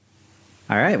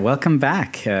All right, welcome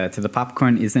back to The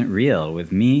Popcorn Isn't Real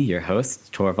with me, your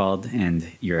host, Torvald, and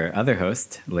your other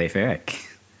host, Leif Eric.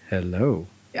 Hello.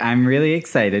 I'm really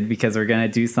excited because we're going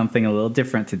to do something a little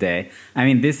different today. I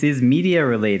mean, this is media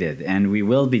related, and we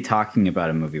will be talking about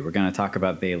a movie. We're going to talk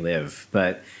about They Live.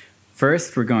 But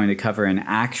first, we're going to cover an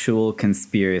actual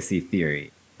conspiracy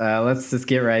theory. Let's just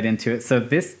get right into it. So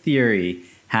this theory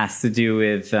has to do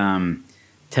with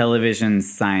television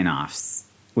sign-offs,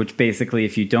 which basically,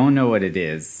 if you don't know what it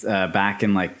is, back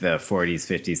in like the 40s,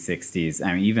 50s, 60s,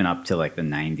 I mean, even up to like the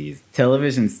 90s,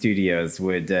 television studios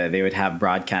would have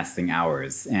broadcasting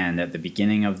hours. And at the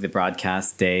beginning of the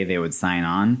broadcast day, they would sign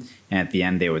on, and at the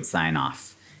end, they would sign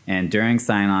off. And during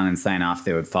sign on and sign off,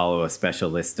 they would follow a special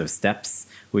list of steps,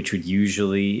 which would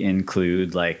usually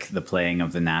include like the playing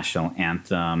of the national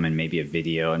anthem and maybe a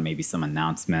video and maybe some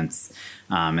announcements.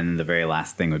 And then the very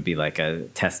last thing would be like a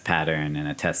test pattern and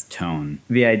a test tone.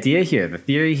 The idea here, the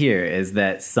theory here is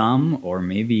that some or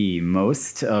maybe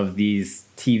most of these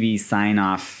TV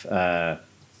sign-off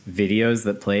videos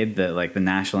that played the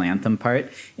national anthem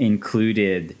part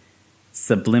included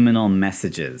subliminal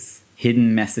messages,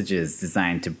 hidden messages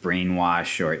designed to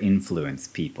brainwash or influence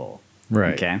people.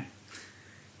 Right. Okay.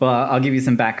 Well, I'll give you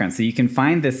some background. So you can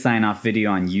find this sign-off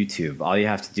video on YouTube. All you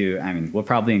have to do, I mean, we'll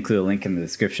probably include a link in the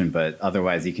description, but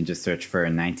otherwise you can just search for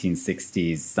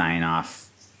 1960s sign-off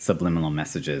subliminal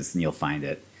messages and you'll find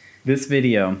it. This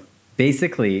video,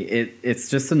 basically,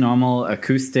 it's just a normal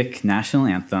acoustic national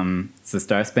anthem. It's the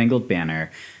Star-Spangled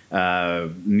Banner.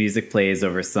 Music plays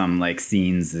over some like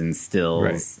scenes and stills.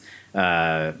 Right.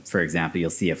 For example, you'll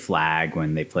see a flag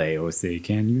when they play "Oh Say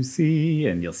Can You See,"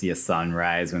 and you'll see a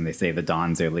sunrise when they say "The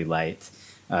Dawn's Early Light,"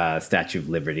 Statue of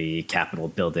Liberty, Capitol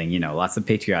building, lots of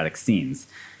patriotic scenes.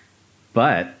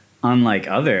 But unlike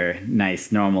other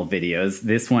nice normal videos,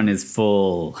 this one is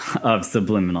full of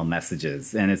subliminal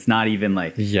messages, and it's not even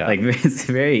it's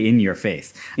very in your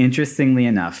face. Interestingly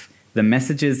enough, the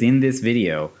messages in this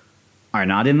video are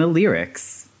not in the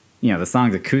lyrics. The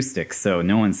song's acoustic, so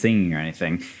no one's singing or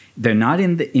anything. They're not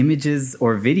in the images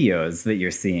or videos that you're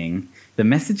seeing. The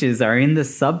messages are in the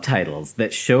subtitles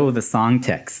that show the song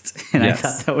text. And yes. I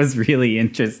thought that was really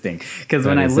interesting. Because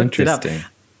when I looked it up,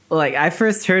 I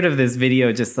first heard of this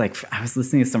video just I was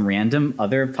listening to some random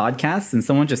other podcasts and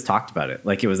someone just talked about it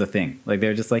like it was a thing. Like they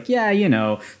were just like,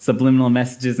 yeah, subliminal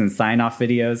messages and sign-off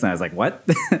videos. And I was like, what?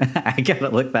 I gotta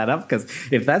look that up because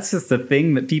if that's just a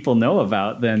thing that people know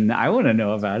about, then I want to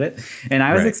know about it. And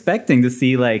I was expecting to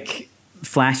see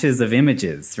flashes of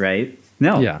images, right?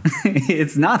 No, yeah.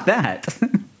 It's not that.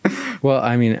 Well,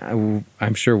 I mean,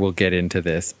 I'm sure we'll get into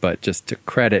this, but just to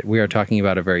credit, we are talking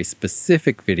about a very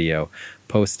specific video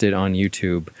posted on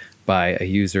YouTube by a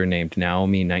user named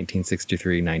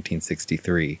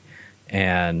Naomi1963.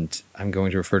 And I'm going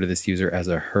to refer to this user as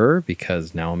a her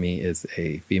because Naomi is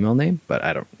a female name, but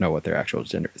I don't know what their actual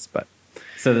gender is. But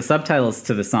so the subtitles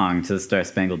to the song, to the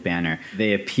Star-Spangled Banner,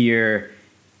 they appear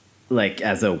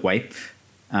as a wipe.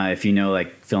 If you know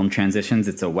film transitions,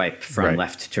 it's a wipe from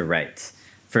left to right.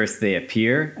 First they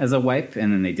appear as a wipe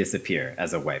and then they disappear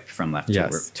as a wipe from left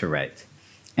to right.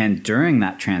 And during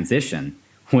that transition,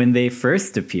 when they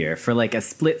first appear for a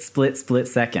split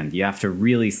second, you have to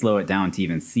really slow it down to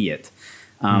even see it.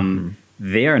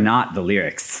 They are not the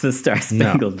lyrics to the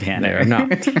Star-Spangled Banner. They are not.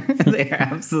 They are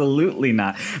absolutely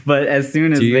not. But as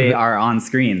soon as they are on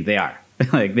screen, they are.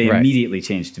 They immediately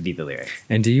change to be the lyrics.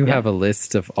 And do you have a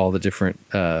list of all the different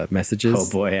messages? Oh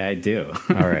boy, I do.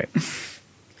 All right.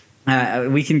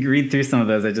 We can read through some of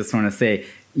those. I just want to say,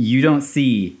 you don't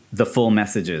see the full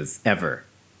messages ever.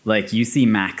 You see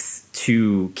max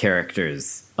 2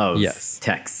 characters of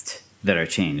text that are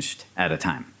changed at a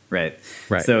time, right?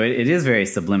 Right. So it is very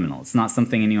subliminal. It's not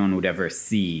something anyone would ever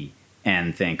see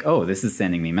and think, oh, this is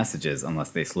sending me messages,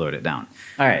 unless they slowed it down.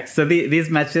 All right, so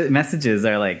these messages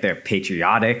are they're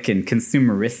patriotic and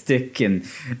consumeristic and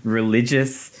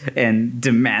religious and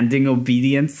demanding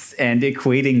obedience and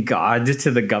equating God to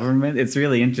the government. It's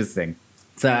really interesting.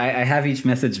 So I have each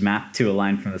message mapped to a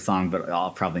line from the song, but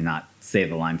I'll probably not say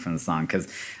the line from the song because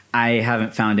I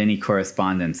haven't found any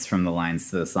correspondence from the lines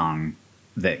to the song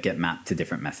that get mapped to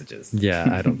different messages. Yeah,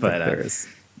 I don't think there is.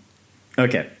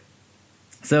 Okay.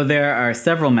 So there are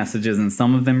several messages, and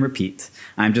some of them repeat.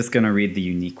 I'm just going to read the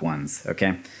unique ones,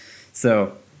 okay?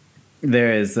 So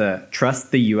there is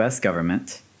trust the U.S.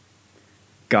 government.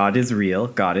 God is real.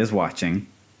 God is watching.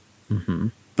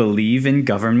 Believe in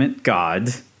government God.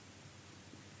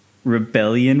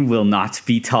 Rebellion will not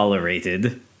be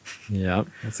tolerated. Yeah,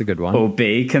 that's a good one.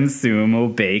 Obey, consume,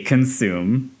 obey,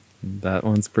 consume. That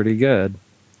one's pretty good.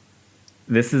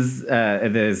 This is,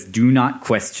 there's do not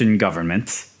question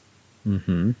government.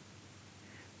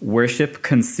 worship,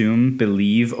 consume,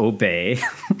 believe, obey.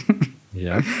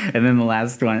 Yeah. And then the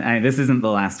last one, this isn't the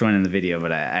last one in the video,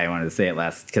 but I wanted to say it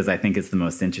last because I think it's the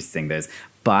most interesting. There's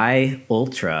buy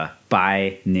Ultra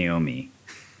by Naomi.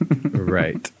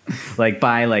 Right. Like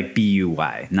buy like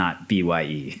B-U-Y, not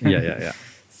B-Y-E. Yeah.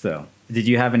 So did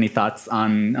you have any thoughts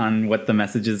on what the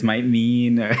messages might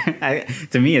mean? Or,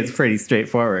 to me, it's pretty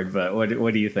straightforward, but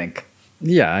what do you think?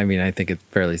 Yeah, I mean, I think it's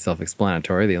fairly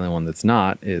self-explanatory. The only one that's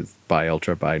not is buy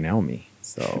Ultra by Naomi.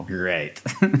 So right.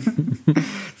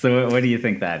 So what do you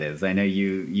think that is? I know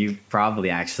you probably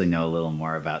actually know a little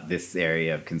more about this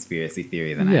area of conspiracy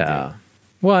theory than I do.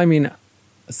 Well, I mean,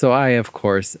 so I, of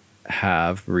course,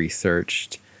 have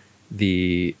researched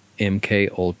the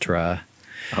MK Ultra.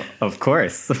 Oh, of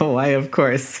course. Why, of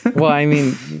course? Well, I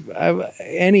mean,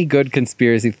 any good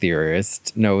conspiracy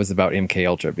theorist knows about MK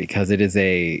Ultra because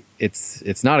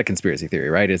it's not a conspiracy theory,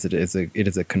 right? It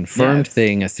is a confirmed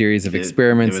thing, a series of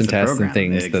experiments and tests and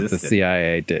things that the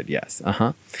CIA did. Yes.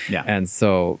 Yeah. And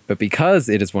so, but because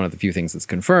it is one of the few things that's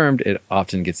confirmed, it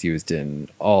often gets used in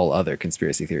all other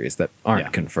conspiracy theories that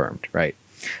aren't confirmed, right?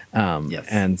 Yes.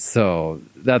 And so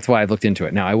that's why I looked into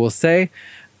it. Now, I will say,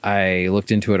 I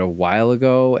looked into it a while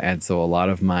ago, and so a lot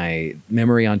of my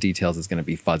memory on details is going to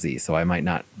be fuzzy, so I might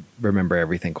not remember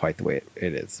everything quite the way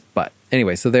it is. But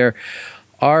anyway, so there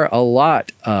are a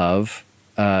lot of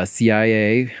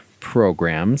CIA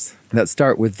programs that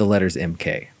start with the letters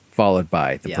MK, followed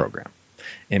by the program.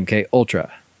 MK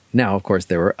Ultra. Now, of course,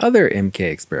 there were other MK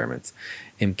experiments.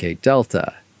 MK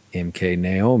Delta, MK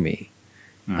Naomi,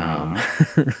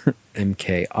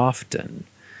 MK Often.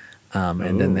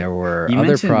 And then there were you other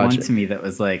mentioned projects. one to me that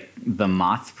was like the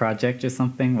Moth Project or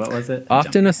something. What was it?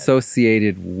 Often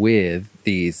associated with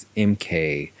these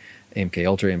MK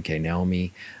Ultra, MK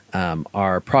Naomi,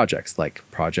 are projects like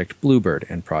Project Bluebird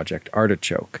and Project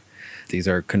Artichoke. These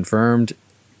are confirmed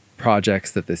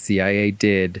projects that the CIA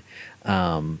did,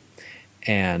 and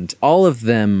all of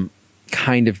them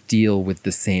kind of deal with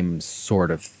the same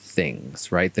sort of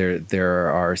things, right? There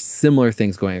are similar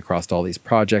things going across all these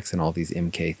projects and all these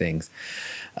MK things.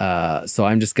 So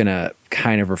I'm just going to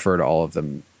kind of refer to all of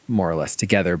them more or less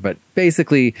together. But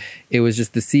basically, it was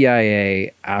just the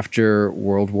CIA after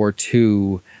World War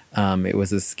II. It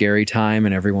was a scary time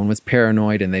and everyone was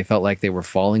paranoid and they felt like they were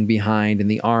falling behind in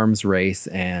the arms race,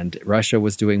 and Russia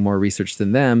was doing more research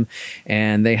than them.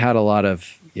 And they had a lot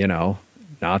of,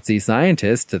 Nazi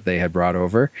scientists that they had brought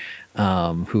over,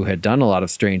 who had done a lot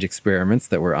of strange experiments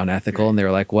that were unethical, and they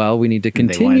were like, "Well, we need to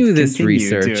continue this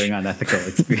research, doing unethical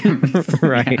experiments,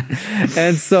 right?"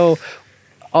 And so,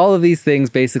 all of these things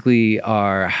basically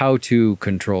are how to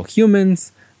control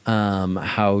humans,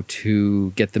 how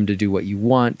to get them to do what you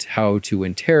want, how to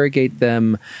interrogate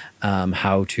them,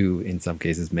 how to, in some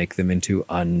cases, make them into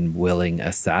unwilling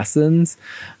assassins.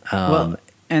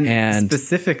 And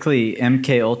specifically,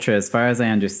 MK Ultra, as far as I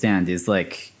understand, is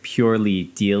like purely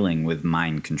dealing with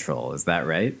mind control. Is that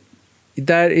right?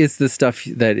 That is the stuff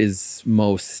that is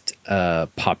most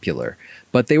popular.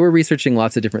 But they were researching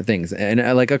lots of different things, and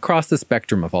like across the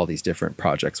spectrum of all these different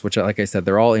projects, which, like I said,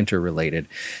 they're all interrelated.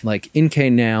 Like MK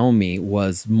Naomi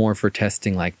was more for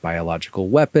testing like biological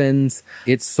weapons.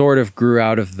 It sort of grew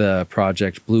out of the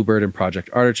Project Bluebird and Project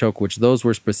Artichoke, which those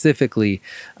were specifically,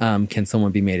 can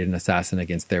someone be made an assassin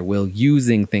against their will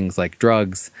using things like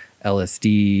drugs,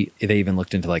 LSD. They even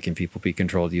looked into like, can people be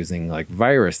controlled using like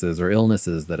viruses or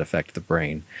illnesses that affect the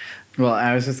brain. Well,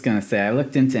 I was just going to say, I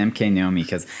looked into MK Naomi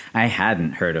because I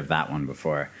hadn't heard of that one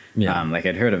before. Yeah. Like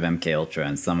I'd heard of MK Ultra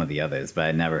and some of the others, but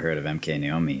I'd never heard of MK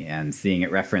Naomi. And seeing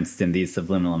it referenced in these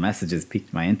subliminal messages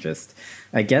piqued my interest.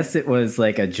 I guess it was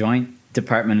like a joint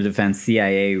Department of Defense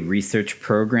CIA research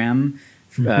program.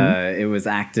 It was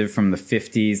active from the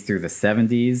 50s through the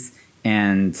 70s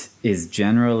and is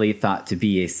generally thought to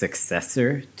be a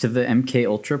successor to the MK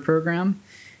Ultra program.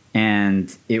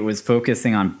 And it was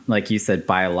focusing on, like you said,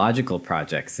 biological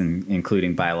projects,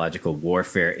 including biological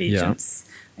warfare agents,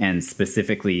 and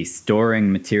specifically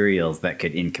storing materials that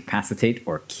could incapacitate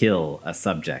or kill a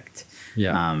subject.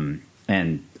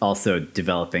 And also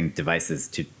developing devices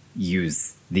to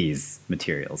use these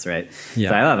materials, right? So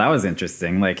I thought that was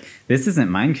interesting. Like, this isn't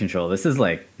mind control. This is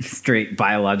like straight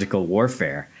biological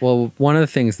warfare. Well, one of the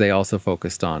things they also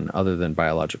focused on, other than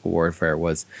biological warfare,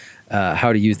 was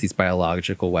how to use these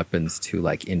biological weapons to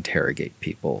like interrogate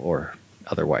people or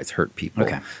otherwise hurt people.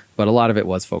 Okay. But a lot of it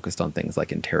was focused on things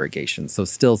like interrogation. So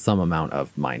still some amount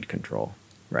of mind control,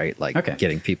 right? Like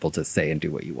getting people to say and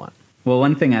do what you want. Well,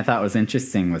 one thing I thought was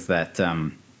interesting was that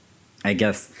I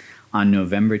guess on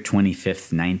November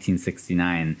 25th,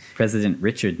 1969, President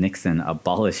Richard Nixon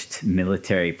abolished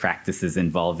military practices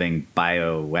involving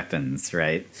bioweapons,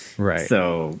 right? Right.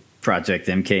 So Project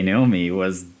MK Naomi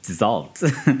was dissolved.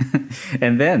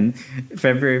 And then,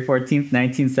 February 14th,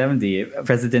 1970, a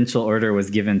presidential order was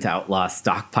given to outlaw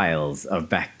stockpiles of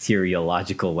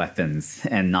bacteriological weapons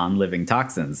and non-living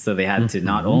toxins. So they had to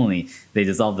not only, they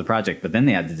dissolved the project, but then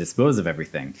they had to dispose of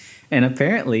everything. And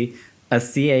apparently, a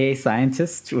CIA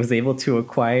scientist was able to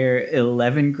acquire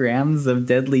 11 grams of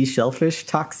deadly shellfish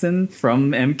toxin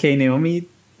from MK Naomi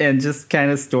and just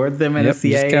kind of stored them in a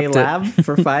CIA lab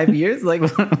for 5 years. Like,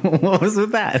 what was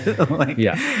with that? Like,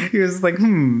 he was like,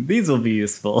 these will be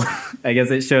useful. I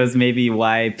guess it shows maybe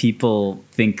why people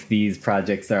think these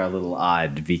projects are a little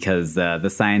odd, because the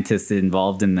scientists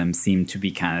involved in them seem to be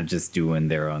kind of just doing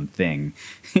their own thing.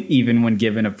 Even when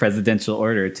given a presidential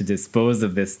order to dispose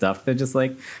of this stuff, they're just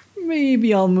like,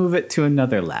 maybe I'll move it to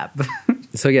another lab.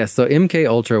 So MK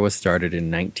Ultra was started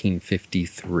in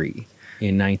 1953.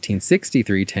 In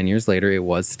 1963, 10 years later, it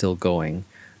was still going.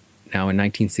 Now, in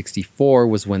 1964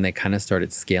 was when they kind of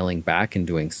started scaling back and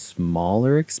doing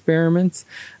smaller experiments,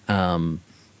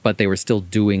 but they were still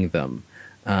doing them.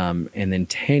 And then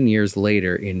 10 years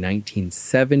later, in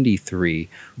 1973,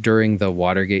 during the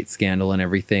Watergate scandal and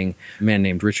everything, a man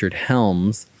named Richard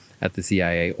Helms at the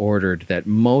CIA ordered that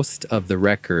most of the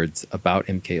records about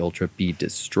MK Ultra be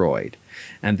destroyed.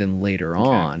 And then later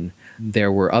on,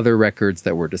 there were other records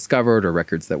that were discovered or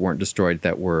records that weren't destroyed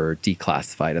that were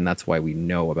declassified. And that's why we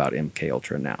know about MK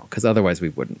Ultra now, because otherwise we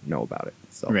wouldn't know about it.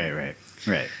 So. Right.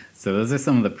 So those are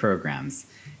some of the programs.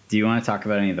 Do you want to talk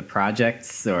about any of the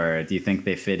projects, or do you think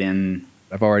they fit in?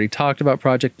 I've already talked about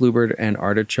Project Bluebird and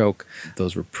Artichoke.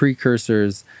 Those were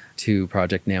precursors to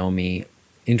Project Naomi.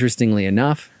 Interestingly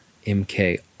enough,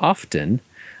 MK Often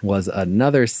was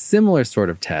another similar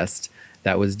sort of test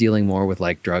that was dealing more with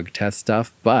like drug test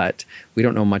stuff, but we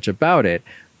don't know much about it.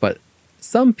 But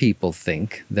some people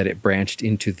think that it branched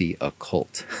into the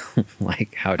occult,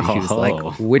 like how to use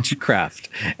like witchcraft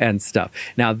and stuff.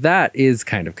 Now that is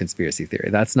kind of conspiracy theory.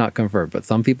 That's not confirmed, but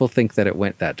some people think that it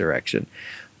went that direction.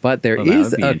 But there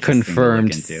is a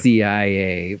confirmed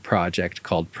CIA project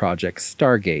called Project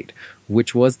Stargate,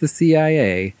 which was the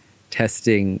CIA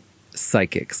testing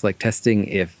psychics, like testing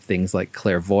if things like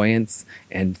clairvoyance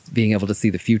and being able to see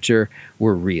the future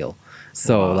were real.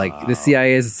 So like the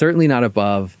CIA is certainly not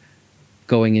above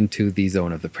going into the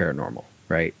zone of the paranormal,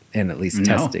 right? And at least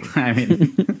testing. I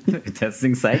mean,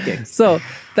 testing psychics. So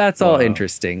that's all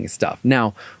interesting stuff.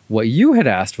 Now, what you had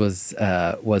asked was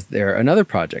there another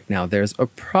project? Now, there's a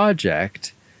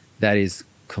project that is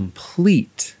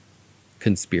complete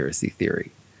conspiracy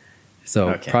theory.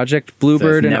 So Project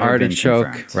Bluebird and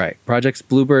Artichoke, right? Projects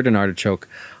Bluebird and Artichoke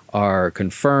are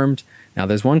confirmed. Now,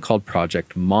 there's one called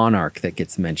Project Monarch that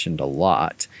gets mentioned a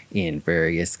lot in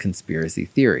various conspiracy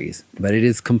theories, but it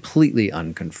is completely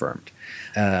unconfirmed.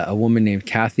 A woman named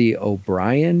Kathy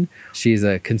O'Brien, she's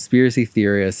a conspiracy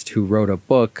theorist who wrote a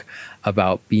book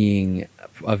about being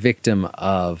a victim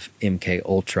of MK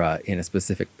Ultra in a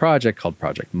specific project called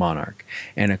Project Monarch.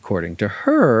 And according to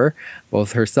her,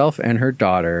 both herself and her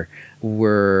daughter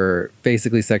were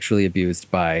basically sexually abused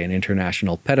by an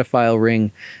international pedophile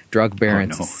ring, drug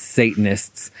barons,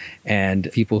 Satanists,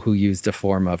 and people who used a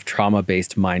form of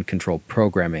trauma-based mind control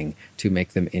programming to make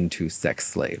them into sex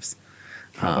slaves.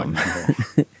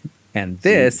 And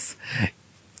this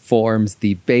forms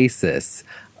the basis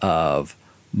of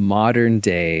modern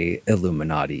day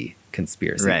Illuminati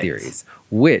conspiracy theories,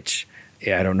 which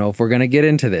I don't know if we're going to get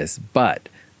into this, but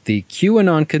the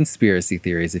QAnon conspiracy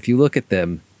theories, if you look at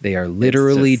them, they are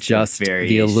literally just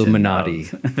the Illuminati.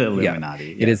 The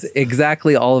Illuminati. It is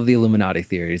exactly all of the Illuminati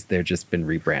theories. They've just been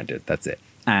rebranded. That's it.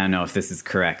 I don't know if this is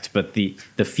correct, but the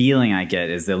feeling I get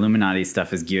is the Illuminati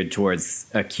stuff is geared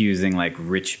towards accusing like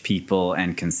rich people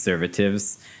and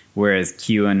conservatives, whereas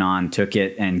QAnon took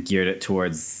it and geared it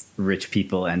towards rich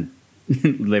people and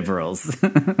liberals.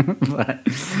 But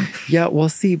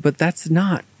that's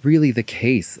not really the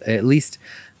case. At least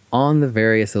on the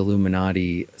various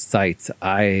Illuminati sites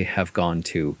I have gone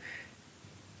to,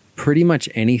 pretty much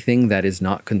anything that is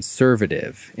not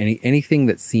conservative, anything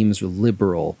that seems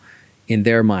liberal in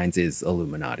their minds is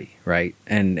Illuminati, right?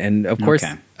 And of course,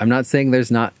 I'm not saying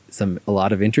there's not a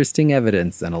lot of interesting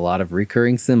evidence and a lot of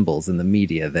recurring symbols in the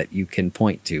media that you can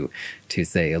point to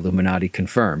say Illuminati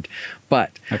confirmed.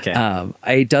 But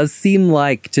it does seem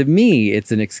like, to me,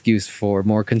 it's an excuse for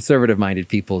more conservative-minded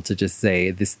people to just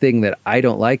say, this thing that I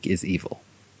don't like is evil.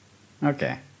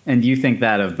 Okay. And you think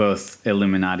that of both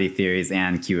Illuminati theories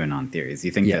and QAnon theories?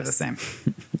 You think they're the same?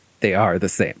 They are the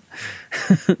same.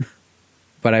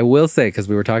 But I will say, because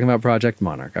we were talking about Project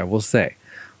Monarch, I will say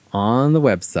on the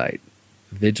website,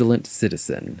 Vigilant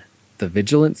Citizen, the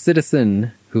Vigilant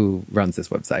Citizen who runs this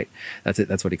website, that's it.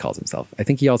 That's what he calls himself. I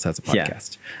think he also has a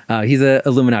podcast. Yeah. He's an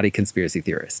Illuminati conspiracy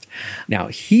theorist. Now,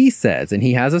 he says, and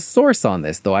he has a source on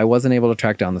this, though I wasn't able to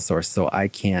track down the source, so I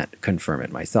can't confirm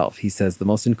it myself. He says the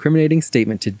most incriminating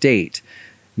statement to date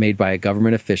made by a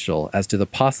government official as to the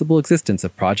possible existence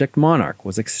of Project Monarch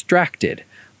was extracted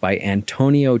by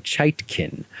Antonio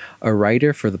Chaitkin, a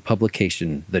writer for the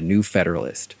publication The New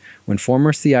Federalist. When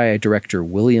former CIA Director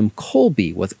William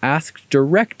Colby was asked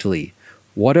directly,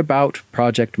 "What about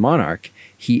Project Monarch?"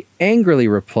 he angrily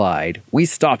replied, "We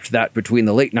stopped that between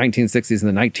the late 1960s and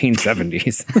the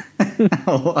 1970s.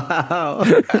 Wow.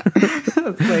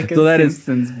 That's like a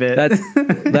Simpsons bit.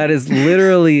 That is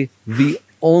literally the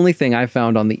only thing I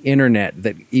found on the internet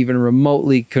that even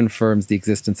remotely confirms the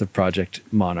existence of Project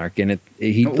Monarch. And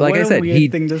he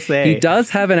does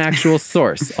have an actual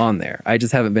source on there. I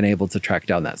just haven't been able to track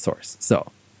down that source.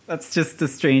 So that's just a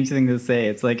strange thing to say.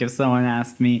 It's like if someone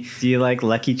asked me, "Do you like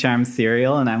Lucky Charms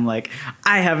cereal?" And I'm like,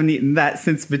 "I haven't eaten that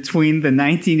since between the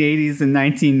 1980s and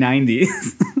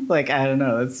 1990s." Like, I don't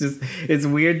know. It's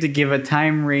weird to give a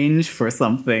time range for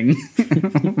something.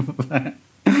 But,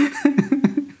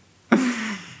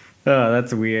 oh,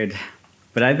 that's weird.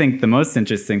 But I think the most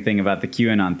interesting thing about the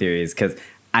QAnon theories, because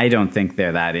I don't think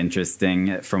they're that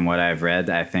interesting from what I've read.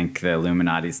 I think the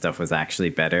Illuminati stuff was actually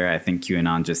better. I think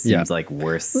QAnon just seems like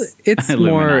worse. It's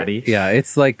Illuminati.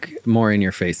 It's like more in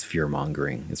your face fear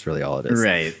mongering. It's really all it is.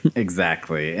 Right,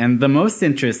 exactly. And the most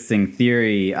interesting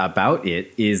theory about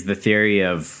it is the theory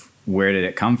of where did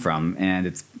it come from? And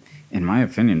it's, in my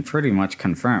opinion, pretty much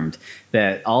confirmed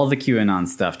that all the QAnon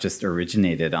stuff just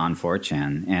originated on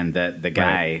 4chan, and that the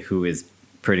guy who is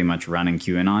pretty much running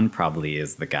QAnon probably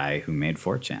is the guy who made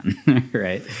 4chan,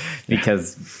 right?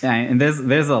 Because and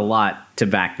there's a lot to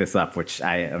back this up, which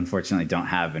I unfortunately don't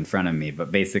have in front of me.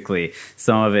 But basically,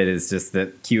 some of it is just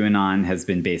that QAnon has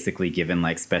been basically given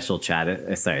like special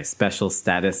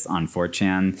status on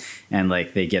 4chan, and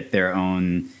like they get their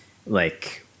own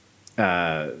like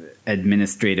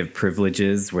administrative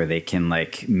privileges where they can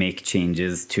like make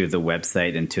changes to the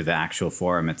website and to the actual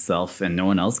forum itself, and no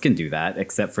one else can do that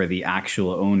except for the actual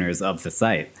owners of the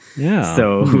site. Yeah.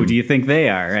 So who do you think they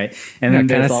are, right? And then it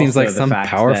kind of seems like some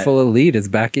powerful elite is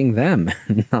backing them,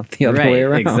 not the other way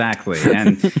around. Exactly.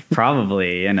 And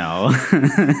probably,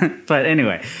 but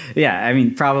anyway, yeah, I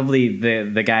mean, probably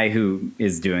the guy who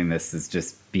is doing this is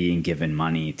just being given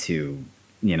money to,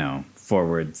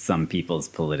 forward some people's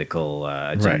political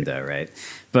agenda, right?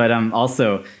 But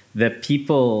also the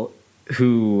people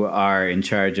who are in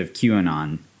charge of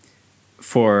QAnon,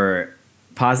 for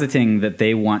positing that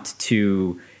they want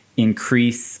to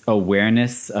increase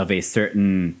awareness of a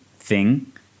certain thing,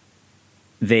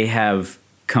 they have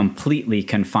completely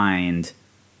confined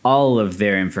all of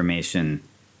their information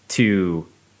to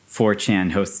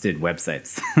 4chan hosted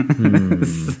websites.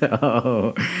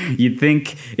 So you'd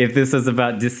think if this was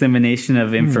about dissemination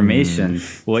of information,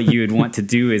 what you would want to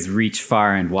do is reach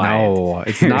far and wide. No,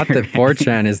 it's not that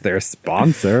 4chan is their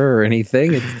sponsor or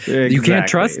anything. You can't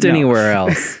trust anywhere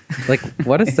else. Like,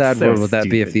 what a sad world would that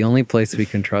be if the only place we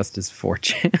can trust is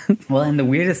 4chan? Well, and the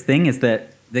weirdest thing is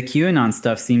that the QAnon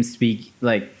stuff seems to be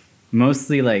like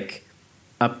mostly like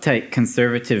uptight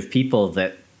conservative people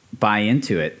that buy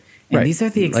into it. And these are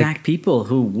the exact people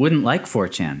who wouldn't like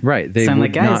 4chan. Right. They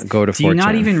would not go to 4chan. Do you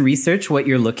not even research what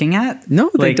you're looking at?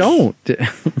 No, they don't.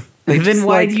 Then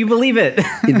why do you believe it?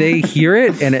 They hear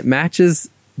it and it matches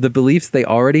the beliefs they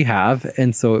already have,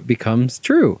 and so it becomes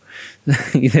true.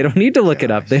 They don't need to look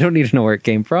it up. They don't need to know where it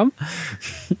came from.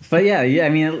 But yeah, I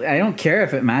mean, I don't care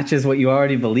if it matches what you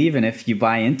already believe, and if you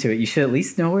buy into it, you should at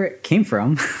least know where it came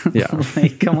from. Yeah.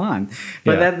 Like, come on.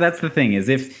 But that's the thing, is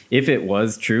if it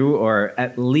was true, or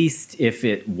at least if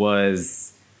it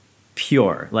was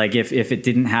pure, like if it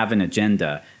didn't have an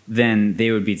agenda, then they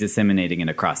would be disseminating it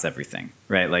across everything,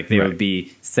 right? Like they would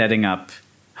be setting up,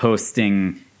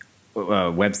 hosting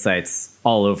websites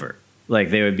all over. Like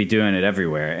they would be doing it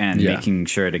everywhere and making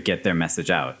sure to get their message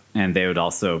out. And they would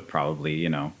also probably,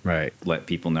 let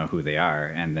people know who they are,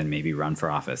 and then maybe run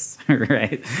for office,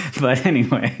 right? But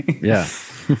anyway,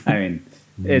 I mean,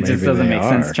 it just doesn't make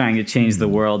sense trying to change the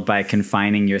world by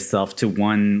confining yourself to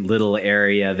one little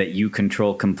area that you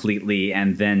control completely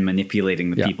and then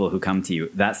manipulating the people who come to you.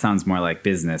 That sounds more like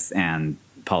business and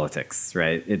politics,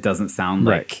 right? It doesn't sound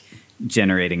like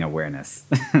generating awareness.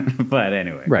 But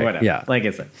anyway, whatever. Yeah. Like I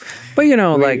said. But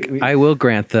I will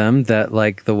grant them that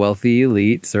like the wealthy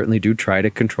elite certainly do try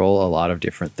to control a lot of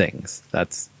different things.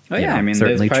 That's I mean,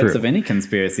 there's parts of any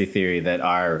conspiracy theory that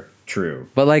are True.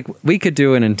 But like, we could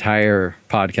do an entire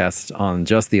podcast on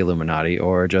just the Illuminati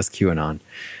or just QAnon.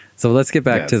 So let's get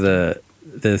back to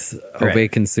this obey,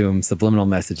 consume, subliminal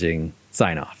messaging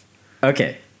sign off.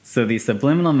 Okay. So the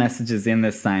subliminal messages in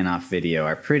this sign-off video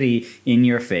are pretty in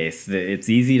your face. It's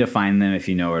easy to find them if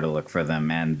you know where to look for them,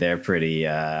 and they're pretty,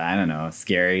 I don't know,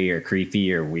 scary or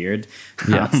creepy or weird.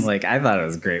 Yes. Like, I thought it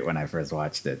was great when I first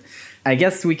watched it. I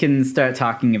guess we can start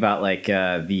talking about like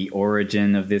the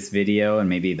origin of this video and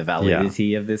maybe the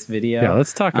validity of this video. Yeah,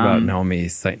 let's talk about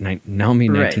Naomi's site, Naomi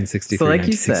 1963. So like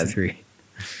 1963. You said,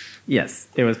 yes,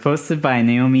 it was posted by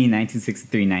Naomi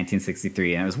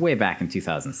 1963, and it was way back in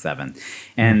 2007.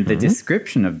 And the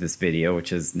description of this video,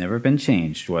 which has never been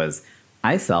changed, was,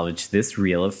 I salvaged this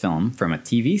reel of film from a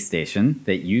TV station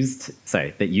that used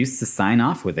to sign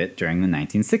off with it during the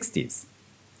 1960s.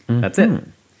 That's it.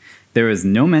 There was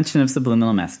no mention of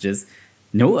subliminal messages,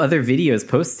 no other videos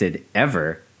posted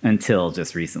ever until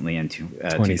just recently in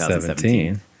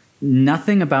 2017.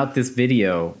 Nothing about this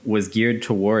video was geared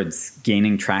towards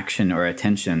gaining traction or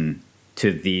attention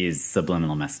to these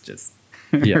subliminal messages.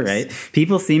 Yes. Right?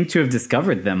 People seem to have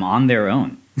discovered them on their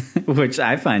own, which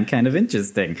I find kind of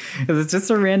interesting because it's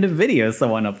just a random video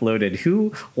someone uploaded.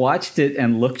 Who watched it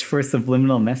and looked for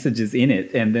subliminal messages in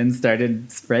it and then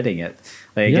started spreading it?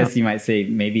 Like, I guess you might say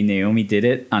maybe Naomi did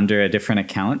it under a different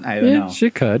account. I don't know. She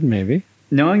could, maybe.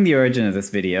 Knowing the origin of this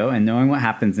video and knowing what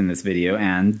happens in this video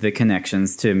and the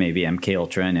connections to maybe MK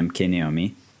Ultra and MK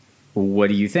Naomi, what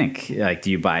do you think? Like,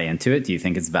 do you buy into it? Do you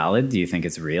think it's valid? Do you think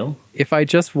it's real? If I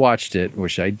just watched it,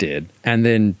 which I did, and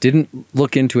then didn't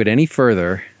look into it any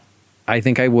further, I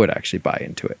think I would actually buy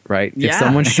into it, right? Yeah, if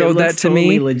someone showed that to totally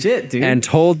me legit, dude. and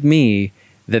told me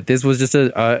that this was just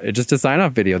a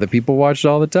sign-off video that people watched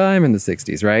all the time in the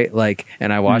 60s, right? Like,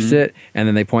 and I watched it, and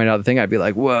then they point out the thing, I'd be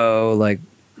like, whoa, like,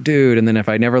 dude. And then if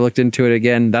I never looked into it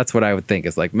again, that's what I would think.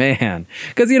 Is like, man,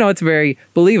 because, you know, it's very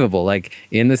believable. Like,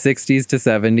 in the 60s to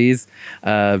 70s,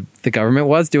 the government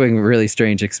was doing really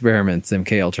strange experiments,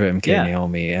 MK Ultra, MK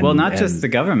Naomi. And, well, not just the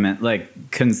government, like,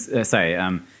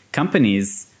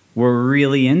 companies were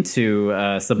really into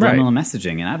subliminal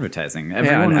messaging and advertising.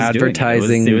 Everyone was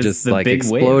advertising doing it. It was just the like big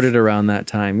exploded wave. Around that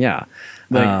time. Yeah.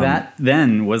 Like that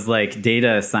then was like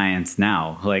data science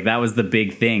now. Like that was the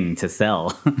big thing to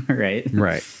sell, right?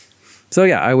 Right. So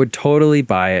yeah, I would totally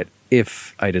buy it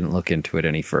if I didn't look into it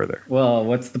any further. Well,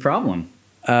 what's the problem?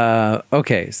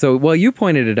 Okay, so, well, you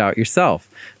pointed it out yourself.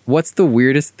 What's the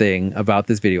weirdest thing about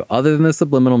this video? Other than the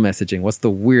subliminal messaging, what's the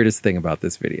weirdest thing about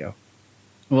this video?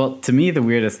 Well, to me, the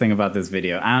weirdest thing about this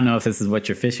video, I don't know if this is what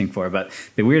you're fishing for, but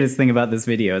the weirdest thing about this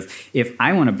video is if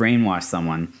I want to brainwash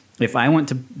someone, if I want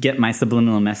to get my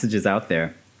subliminal messages out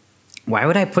there, why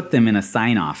would I put them in a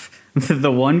sign-off?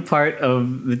 The one part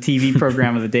of the TV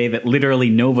program of the day that literally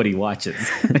nobody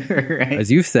watches. Right? As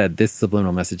you've said, this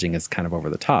subliminal messaging is kind of over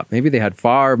the top. Maybe they had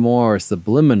far more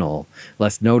subliminal,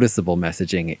 less noticeable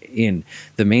messaging in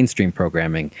the mainstream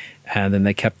programming, and then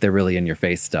they kept their really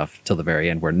in-your-face stuff till the very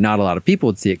end where not a lot of people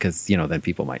would see it because, you know, then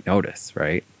people might notice,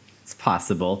 right? It's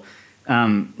possible.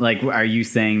 Like, are you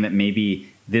saying that maybe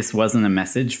this wasn't a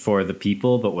message for the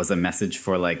people, but was a message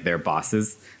for like their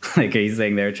bosses? Like, are you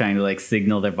saying they're trying to like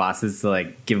signal their bosses to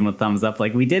like give them a thumbs up?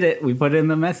 Like, we did it. We put in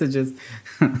the messages.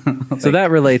 Like, so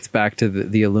that relates back to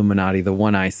the Illuminati, the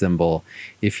one eye symbol.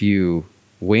 If you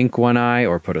wink one eye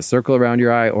or put a circle around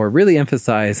your eye or really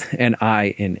emphasize an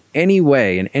eye in any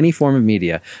way, in any form of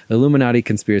media, Illuminati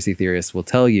conspiracy theorists will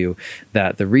tell you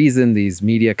that the reason these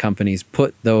media companies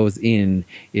put those in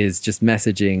is just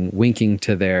messaging, winking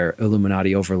to their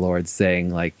Illuminati overlords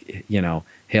saying like, you know,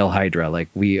 Hail Hydra, like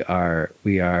we are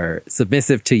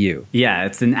submissive to you. Yeah,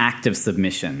 it's an act of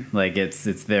submission. Like it's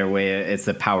their way, it's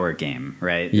a power game,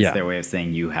 right? It's their way of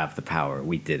saying you have the power.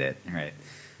 We did it, right?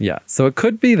 Yeah, so it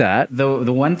could be that.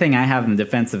 The one thing I have in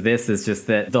defense of this is just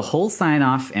that the whole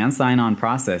sign-off and sign-on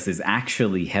process is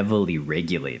actually heavily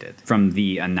regulated. From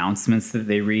the announcements that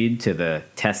they read to the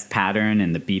test pattern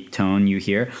and the beep tone you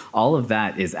hear, all of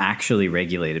that is actually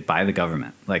regulated by the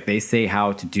government. Like, they say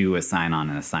how to do a sign-on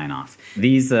and a sign-off.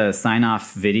 These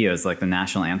sign-off videos, like the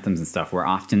national anthems and stuff, were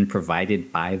often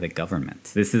provided by the government.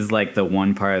 This is like the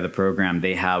one part of the program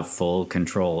they have full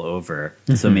control over.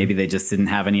 So maybe they just didn't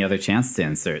have any other chance to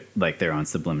insert like their own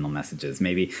subliminal messages.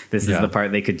 Maybe this is the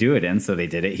part they could do it in, so they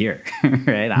did it here.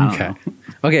 Right? I don't know.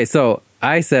 Okay, so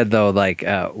I said though, like,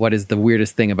 what is the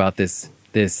weirdest thing about this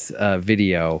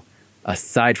video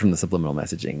aside from the subliminal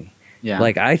messaging? Yeah.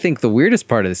 Like, I think the weirdest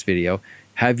part of this video,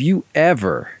 have you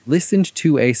ever listened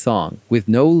to a song with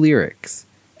no lyrics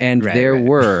and there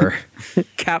were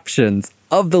captions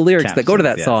of the lyrics that go to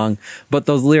that song, but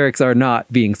those lyrics are not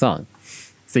being sung?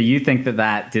 So you think that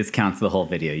that discounts the whole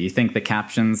video? You think the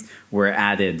captions were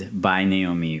added by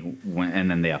Naomi and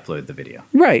then they upload the video?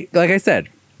 Right. Like I said,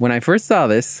 when I first saw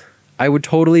this, I would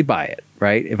totally buy it,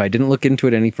 right? If I didn't look into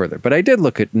it any further. But I did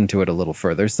look into it a little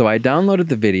further. So I downloaded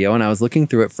the video and I was looking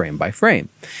through it frame by frame.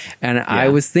 And I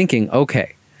was thinking,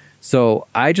 okay, so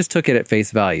I just took it at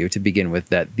face value to begin with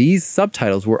that these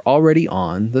subtitles were already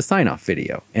on the sign-off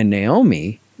video. And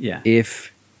Naomi,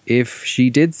 if she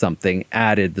did something,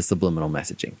 added the subliminal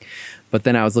messaging. But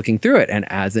then I was looking through it, and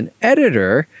as an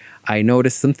editor, I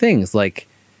noticed some things like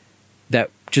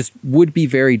that just would be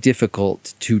very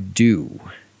difficult to do.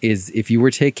 Is if you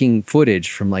were taking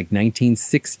footage from like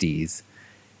 1960s,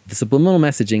 the subliminal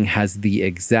messaging has the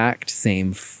exact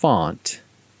same font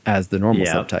as the normal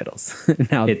subtitles.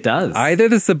 Now, it does. Either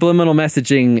the subliminal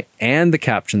messaging and the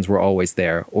captions were always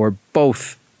there, or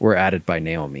both were added by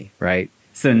Naomi, right?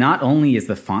 So not only is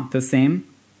the font the same,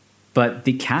 but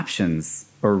the captions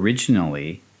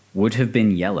originally would have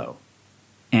been yellow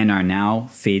and are now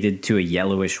faded to a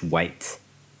yellowish white.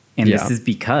 And this is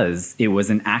because it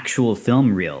was an actual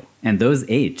film reel, and those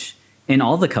age. And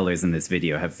all the colors in this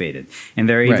video have faded. And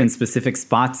there are even specific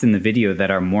spots in the video that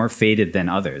are more faded than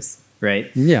others, right?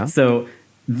 Yeah. So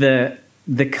the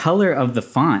color of the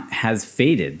font has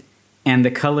faded, and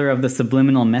the color of the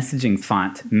subliminal messaging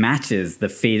font matches the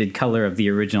faded color of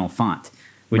the original font,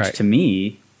 which to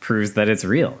me proves that it's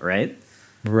real, right?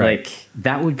 Right. Like,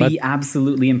 that would be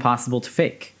absolutely impossible to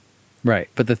fake. Right.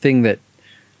 But the thing that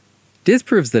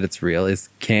disproves that it's real is,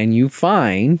 can you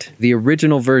find the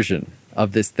original version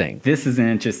of this thing? This is an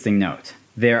interesting note.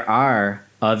 There are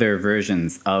other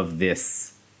versions of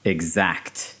this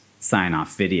exact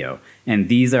sign-off video, and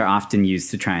these are often used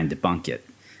to try and debunk it.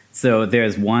 So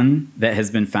there's one that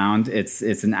has been found. It's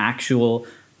an actual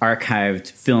archived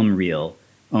film reel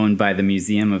owned by the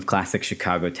Museum of Classic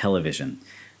Chicago Television.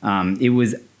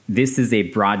 This is a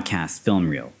broadcast film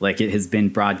reel. Like, it has been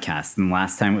broadcast, and the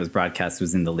last time it was broadcast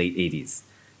was in the late 80s.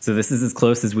 So this is as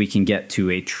close as we can get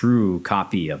to a true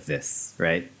copy of this,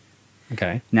 right?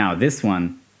 Okay. Now, this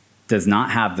one does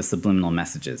not have the subliminal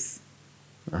messages,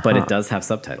 but it does have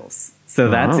subtitles. So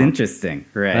that's interesting,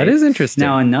 right? That is interesting.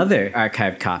 Now, another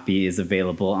archived copy is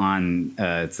available on,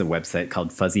 it's a website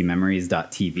called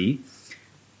fuzzymemories.tv.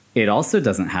 It also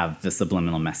doesn't have the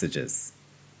subliminal messages,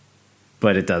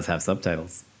 but it does have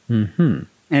subtitles. Mm-hmm.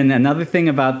 And another thing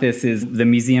about this is the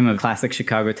Museum of Classic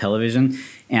Chicago Television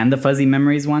and the Fuzzy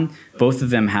Memories one, both of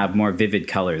them have more vivid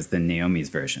colors than Naomi's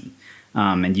version.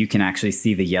 And you can actually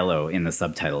see the yellow in the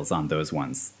subtitles on those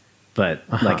ones. But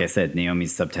like I said,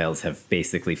 Naomi's subtitles have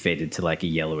basically faded to like a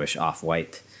yellowish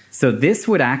off-white. So this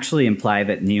would actually imply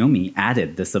that Naomi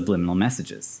added the subliminal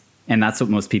messages. And that's what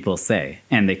most people say,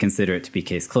 and they consider it to be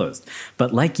case closed.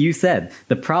 But like you said,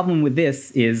 the problem with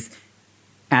this is,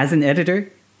 as an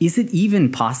editor, is it even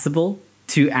possible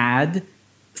to add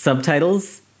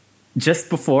subtitles just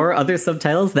before other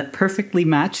subtitles that perfectly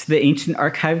match the ancient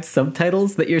archived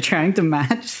subtitles that you're trying to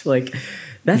match? Like,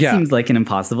 that seems like an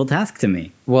impossible task to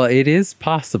me. Well, it is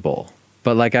possible.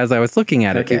 But like, as I was looking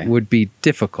at it, it would be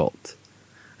difficult.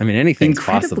 I mean, anything's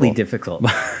incredibly possible. difficult.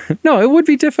 No, it would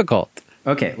be difficult.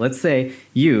 Okay, let's say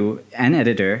you, an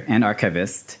editor and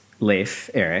archivist, Leif,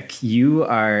 Eric, you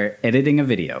are editing a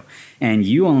video, and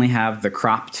you only have the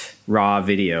cropped raw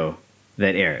video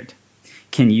that aired.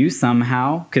 Can you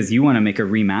somehow, because you want to make a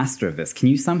remaster of this, can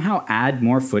you somehow add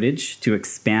more footage to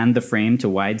expand the frame to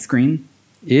widescreen?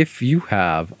 If you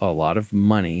have a lot of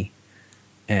money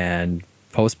and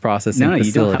post-processing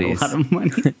facilities. No, you don't have a lot of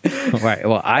money. Right.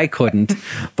 Well, I couldn't.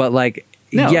 But like,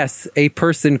 yes, a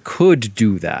person could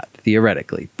do that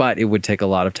theoretically, but it would take a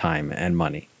lot of time and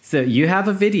money. So you have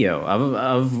a video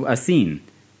of a scene,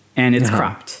 and it's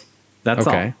cropped. That's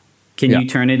all. Can you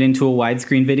turn it into a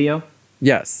widescreen video?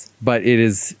 Yes, but it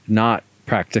is not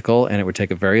practical, and it would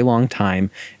take a very long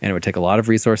time, and it would take a lot of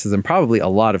resources and probably a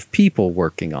lot of people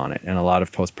working on it and a lot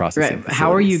of post-processing. Right.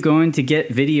 How are you going to get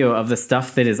video of the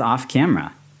stuff that is off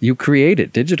camera? You create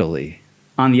it digitally.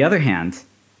 On the other hand,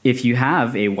 if you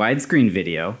have a widescreen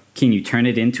video, can you turn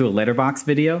it into a letterbox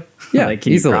video? Yeah, like,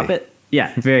 can easily. you crop it?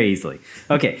 Yeah, very easily.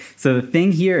 Okay, so the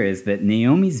thing here is that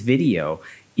Naomi's video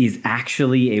is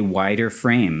actually a wider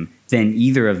frame than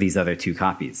either of these other two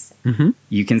copies. Mm-hmm.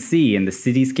 You can see in the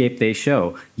cityscape they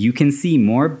show, you can see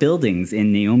more buildings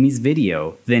in Naomi's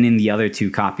video than in the other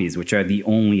two copies, which are the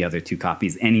only other two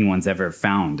copies anyone's ever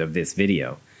found of this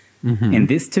video. Mm-hmm. And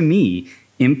this, to me,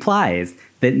 implies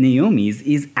that Naomi's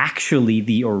is actually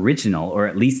the original, or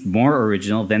at least more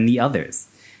original than the others.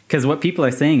 Because what people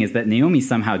are saying is that Naomi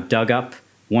somehow dug up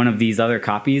one of these other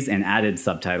copies and added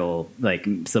subtitle, like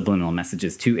subliminal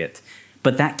messages to it.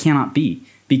 But that cannot be.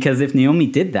 Because if Naomi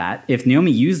did that, if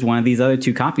Naomi used one of these other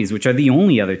two copies, which are the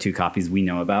only other two copies we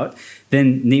know about,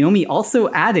 then Naomi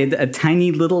also added a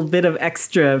tiny little bit of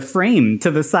extra frame to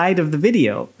the side of the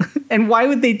video. And why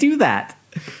would they do that?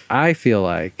 I feel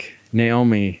like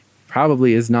Naomi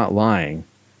probably is not lying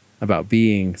about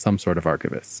being some sort of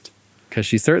archivist, because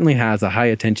she certainly has a high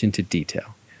attention to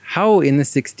detail. How in the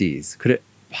 60s could it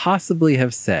possibly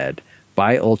have said,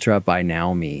 buy Ultra by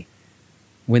Naomi,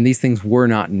 when these things were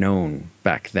not known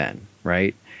back then,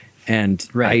 right? And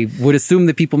I would assume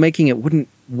that people making it wouldn't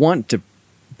want to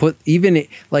put, even if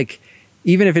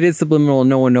it is subliminal and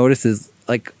no one notices,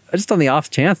 like, just on the off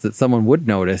chance that someone would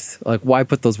notice, like, why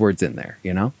put those words in there,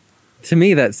 you know? To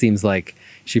me, that seems like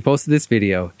she posted this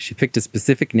video, she picked a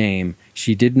specific name,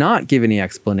 she did not give any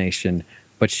explanation,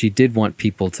 but she did want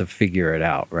people to figure it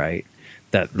out, right?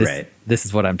 That this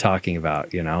is what I'm talking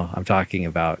about, you know? I'm talking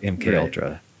about MK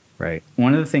Ultra. Right.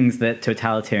 One of the things that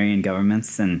totalitarian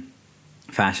governments and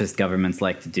fascist governments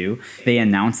like to do, they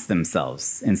announce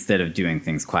themselves instead of doing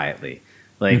things quietly.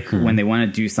 Like when they want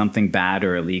to do something bad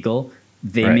or illegal,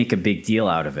 they make a big deal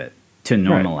out of it to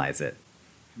normalize it.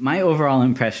 My overall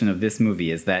impression of this movie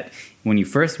is that when you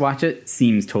first watch it, it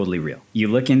seems totally real. You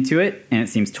look into it and it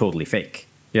seems totally fake.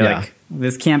 You're like,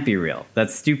 this can't be real.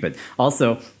 That's stupid.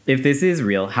 Also, if this is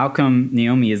real, how come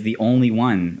Naomi is the only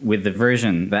one with the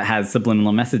version that has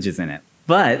subliminal messages in it?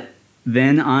 But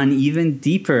then on even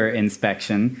deeper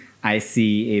inspection, I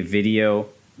see a video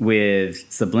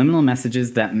with subliminal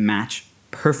messages that match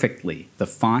perfectly the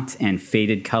font and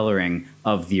faded coloring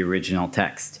of the original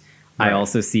text. I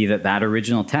also see that that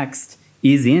original text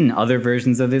is in other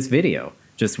versions of this video,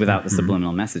 just without the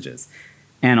subliminal messages.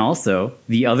 And also,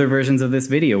 the other versions of this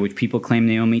video, which people claim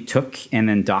Naomi took and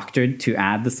then doctored to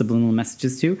add the subliminal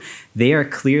messages to, they are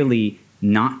clearly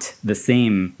not the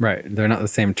same. Right. They're not the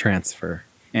same transfer.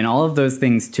 And all of those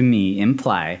things, to me,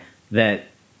 imply that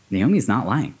Naomi's not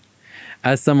lying.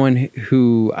 As someone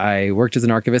who I worked as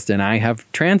an archivist and I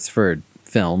have transferred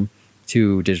film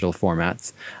to digital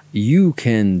formats, you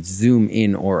can zoom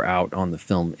in or out on the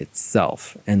film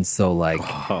itself. And so, like...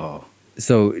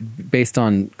 So based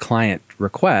on client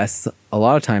requests, a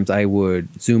lot of times I would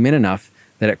zoom in enough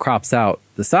that it crops out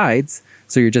the sides,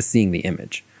 so you're just seeing the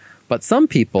image. But some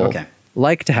people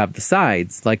like to have the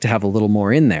sides, like to have a little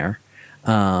more in there.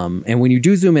 And when you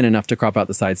do zoom in enough to crop out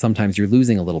the sides, sometimes you're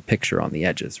losing a little picture on the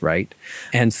edges, right?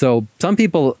 And so some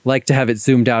people like to have it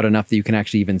zoomed out enough that you can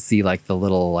actually even see like the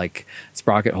little like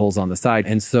sprocket holes on the side.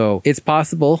 And so it's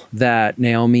possible that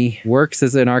Naomi works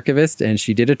as an archivist and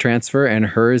she did a transfer and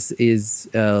hers is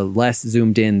less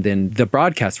zoomed in than the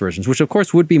broadcast versions, which of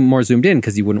course would be more zoomed in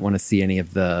because you wouldn't want to see any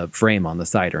of the frame on the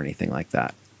side or anything like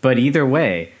that. But either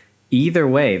way,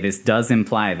 this does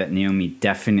imply that Naomi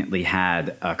definitely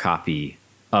had a copy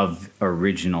of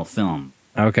original film.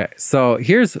 Okay, so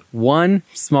here's one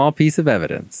small piece of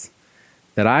evidence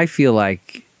that I feel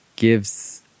like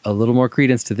gives a little more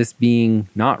credence to this being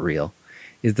not real,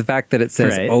 is the fact that it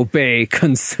says obey,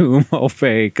 consume,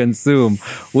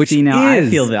 which See, now is,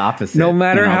 I feel the opposite. No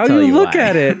matter how you look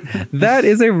at it, that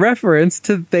is a reference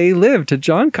to They Live, to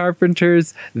John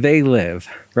Carpenter's They Live,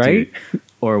 right? Dude.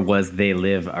 Or was They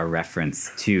Live a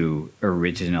reference to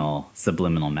original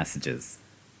subliminal messages?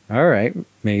 All right,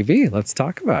 maybe. Let's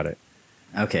talk about it.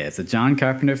 Okay, it's a John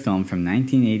Carpenter film from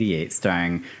 1988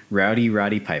 starring Rowdy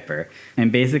Roddy Piper.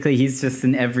 And basically, he's just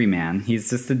an everyman. He's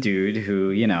just a dude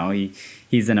who, you know,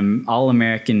 he's an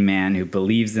all-American man who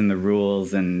believes in the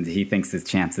rules and he thinks his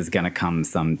chance is going to come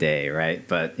someday, right?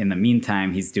 But in the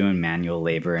meantime, he's doing manual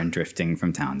labor and drifting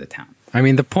from town to town. I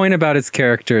mean, the point about his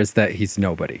character is that he's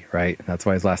nobody, right? That's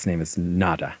why his last name is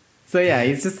Nada. So yeah,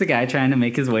 he's just a guy trying to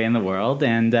make his way in the world,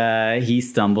 and he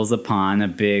stumbles upon a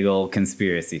big old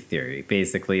conspiracy theory,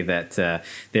 basically that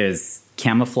there's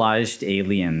camouflaged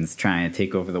aliens trying to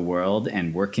take over the world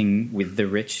and working with the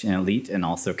rich and elite, and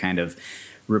also kind of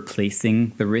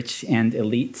replacing the rich and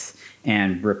elite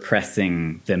and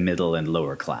repressing the middle and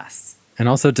lower class. And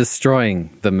also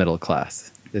destroying the middle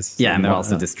class. And they're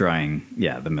also destroying,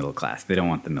 the middle class. They don't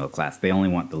want the middle class. They only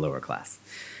want the lower class.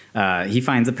 He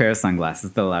finds a pair of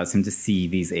sunglasses that allows him to see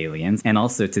these aliens and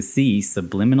also to see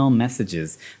subliminal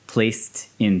messages placed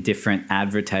in different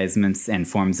advertisements and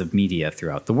forms of media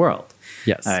throughout the world.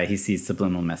 Yes. He sees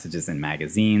subliminal messages in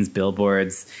magazines,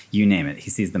 billboards, you name it. He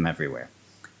sees them everywhere.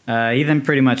 He then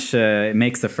pretty much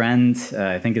makes a friend.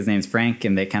 I think his name's Frank,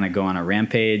 and they kind of go on a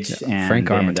rampage. And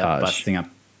Frank Armitage. End up busting up.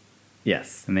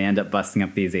 Yes, and they end up busting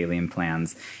up these alien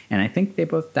plans. And I think they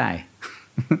both die.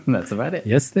 That's about it.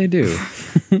 Yes, they do.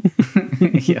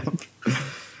 Yep.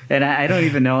 And I don't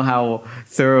even know how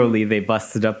thoroughly they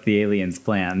busted up the aliens'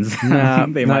 plans. Nah,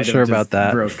 They not might sure have about just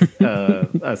that.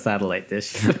 broke a satellite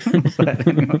dish. But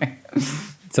anyway.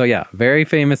 So yeah, very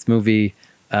famous movie.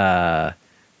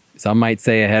 Some might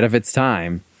say ahead of its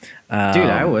time. Dude,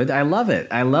 I would. I love it.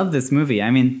 I love this movie.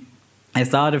 I mean, I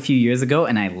saw it a few years ago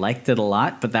and I liked it a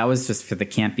lot, but that was just for the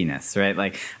campiness, right?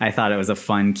 Like, I thought it was a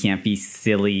fun, campy,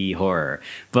 silly horror.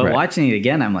 But Right. watching it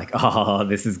again, I'm like, oh,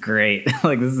 this is great.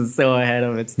 Like, this is so ahead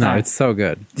of its time. No, it's so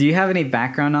good. Do you have any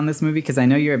background on this movie? Because I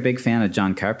know you're a big fan of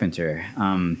John Carpenter.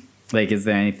 Like, is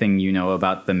there anything you know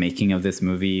about the making of this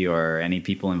movie or any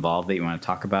people involved that you want to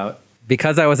talk about?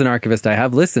 Because I was an archivist, I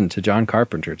have listened to John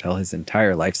Carpenter tell his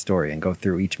entire life story and go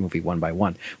through each movie one by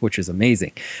one, which is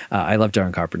amazing. I love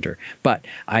John Carpenter, but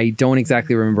I don't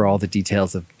exactly remember all the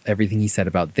details of everything he said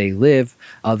about They Live,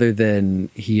 other than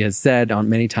he has said on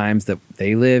many times that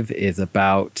They Live is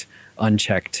about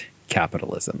unchecked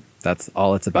capitalism. That's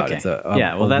all it's about. Okay. It's a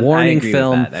I warning agree with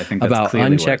film that. I think that's about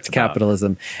clearly what unchecked it's about.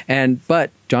 capitalism.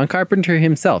 But John Carpenter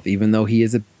himself, even though he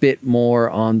is a bit more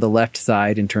on the left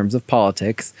side in terms of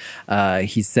politics,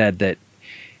 he said that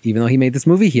even though he made this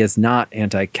movie, he is not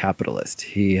anti-capitalist.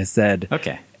 He has said,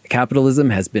 Okay.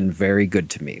 capitalism has been very good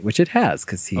to me, which it has,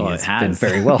 because he has been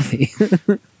very wealthy.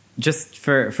 Just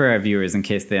for our viewers, in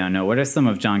case they don't know, what are some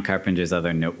of John Carpenter's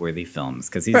other noteworthy films?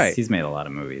 Because he's made a lot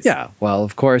of movies. Yeah, well,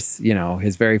 of course,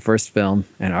 his very first film,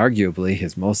 and arguably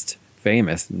his most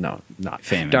famous, not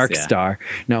Famous, Dark yeah. Star.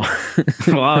 No.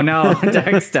 Oh, no,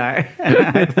 Dark Star.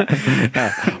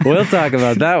 We'll talk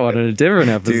about that one in a different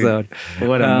episode. Dude,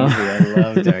 what a movie. I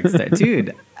love Dark Star.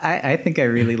 Dude, I think I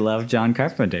really love John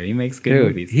Carpenter. He makes good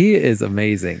movies. He is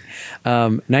amazing.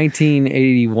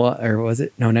 1981, or was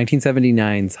it? No,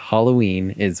 1979's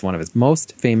Halloween is one of his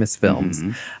most famous films.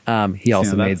 He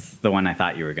also made... That's the one I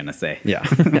thought you were going to say. Yeah,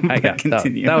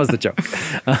 Continue. that was the joke.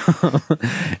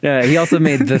 He also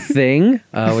made The Thing,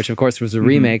 which of course was a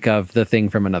remake of The Thing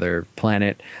from Another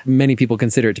Planet. Many people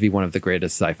consider it to be one of the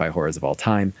greatest sci-fi horrors of all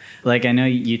time. Like, I know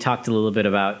you talked a little bit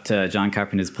about John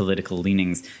Carpenter's political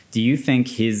leanings. Do you think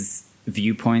his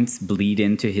viewpoints bleed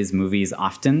into his movies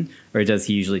often, or does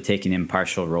he usually take an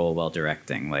impartial role while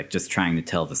directing, like just trying to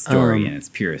tell the story in its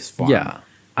purest form? Yeah,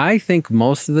 I think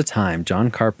most of the time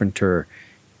John Carpenter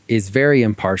is very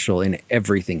impartial in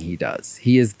everything he does.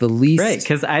 He is the least... Right,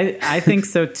 because I think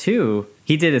so too.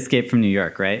 He did Escape from New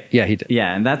York, right? Yeah, he did.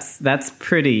 Yeah, and that's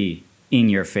pretty in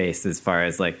your face as far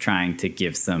as like trying to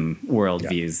give some world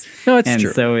views. No, it's and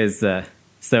true. So is the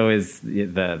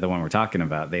one we're talking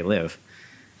about, They Live.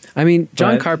 I mean,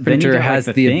 John But Carpenter then you got, has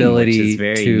like, the Thing, ability which is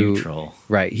very to... neutral.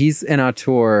 Right. He's an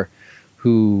auteur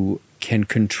who can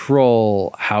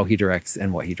control how he directs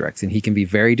and what he directs. And he can be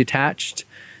very detached,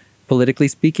 politically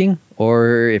speaking,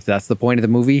 or if that's the point of the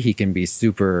movie, he can be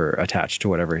super attached to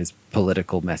whatever his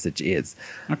political message is.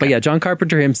 Okay. But yeah, John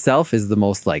Carpenter himself is the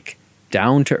most like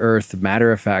down-to-earth,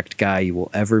 matter-of-fact guy you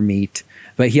will ever meet.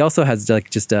 But he also has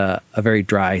like just a very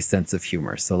dry sense of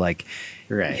humor. So like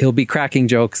he'll be cracking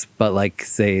jokes, but like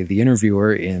say the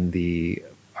interviewer in the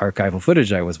archival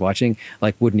footage I was watching,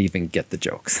 like wouldn't even get the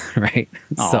jokes, right?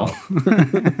 Oh.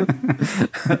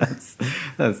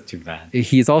 That's too bad.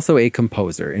 He's also a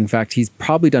composer. In fact, he's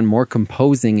probably done more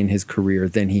composing in his career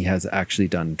than he has actually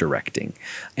done directing.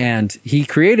 And he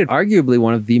created arguably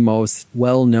one of the most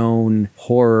well-known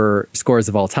horror scores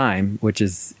of all time, which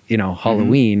is,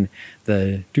 Halloween,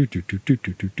 the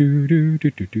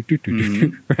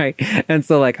right? And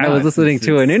so like I was listening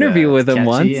to an interview with him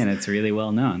once, and it's really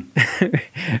well known.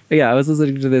 Yeah, I was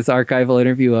listening to this archival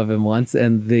interview of him once,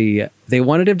 and they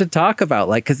wanted him to talk about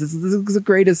like, because this is the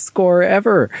greatest score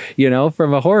ever,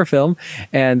 from a horror film,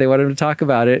 and they wanted him to talk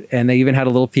about it, and they even had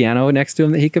a little piano next to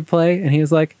him that he could play, and he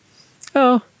was like,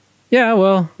 oh yeah,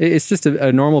 well, it's just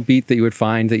a normal beat that you would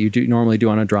find that you normally do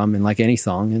on a drum in like any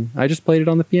song, and I just played it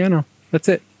on the piano. That's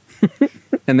it.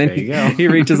 And then he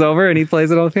reaches over and he plays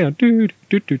it on the piano.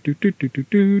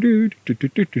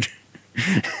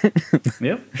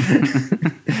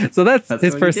 Yep. So that's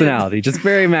his personality. Just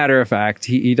very matter of fact.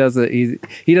 He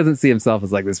doesn't see himself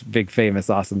as like this big famous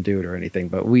awesome dude or anything,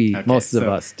 but most of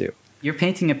us do. You're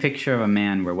painting a picture of a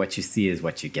man where what you see is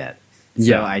what you get. So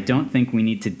Yeah. I don't think we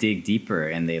need to dig deeper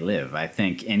in They Live. I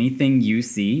think anything you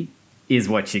see is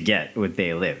what you get with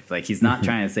They Live. Like, he's not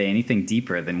trying to say anything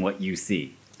deeper than what you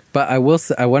see. But I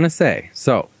want to say,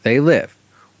 so They Live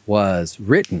was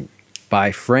written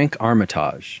by Frank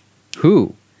Armitage,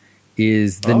 who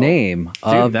is the name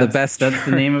of the best friend. That's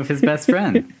the name of his best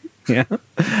friend. Yeah.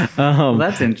 Well,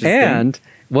 that's interesting. And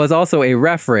was also a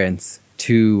reference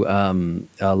to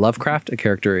Lovecraft, a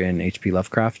character in H.P.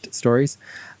 Lovecraft stories.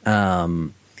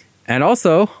 And and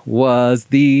also was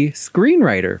the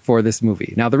screenwriter for this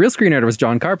movie. Now, the real screenwriter was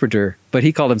John Carpenter, but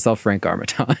he called himself Frank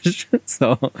Armitage.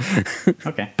 So,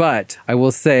 Okay. But I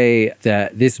will say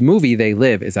that this movie, They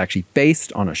Live, is actually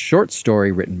based on a short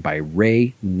story written by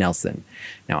Ray Nelson.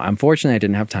 Now, unfortunately, I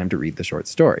didn't have time to read the short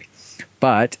story,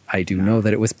 but I do know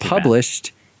that it was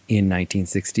published in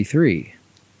 1963.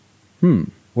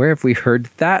 Where have we heard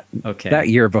that that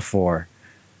year before?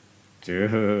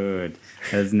 Dude,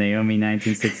 that's Naomi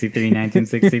 1963,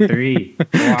 1963.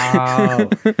 Wow.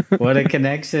 What a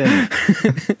connection.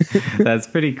 That's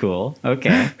pretty cool.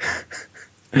 Okay.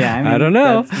 Yeah, I mean, I don't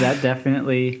know. That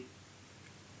definitely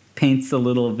paints a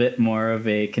little bit more of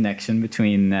a connection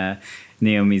between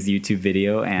Naomi's YouTube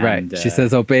video and... Right. She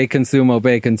says, obey,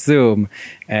 consume.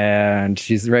 And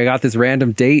she's got this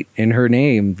random date in her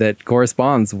name that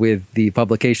corresponds with the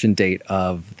publication date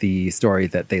of the story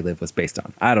that They Live was based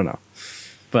on. I don't know.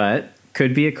 But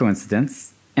could be a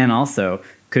coincidence. And also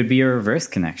could be a reverse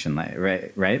connection,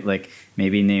 right? Like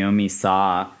maybe Naomi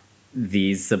saw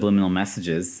these subliminal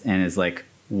messages and is like,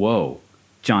 whoa,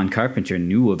 John Carpenter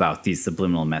knew about these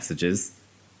subliminal messages,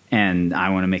 and I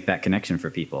want to make that connection for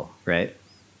people, right?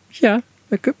 Yeah,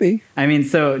 that could be. I mean,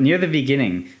 so near the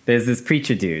beginning, there's this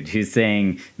preacher dude who's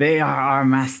saying, they are our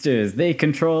masters, they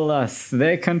control us,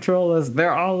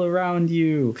 they're all around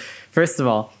you. First of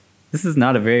all, this is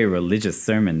not a very religious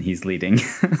sermon he's leading.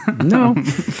 No.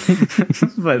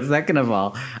 But second of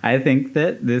all, I think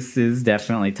that this is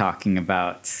definitely talking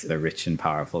about the rich and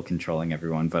powerful controlling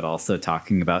everyone, but also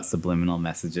talking about subliminal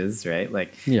messages, right?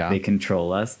 Like, they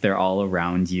control us. They're all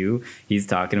around you. He's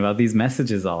talking about these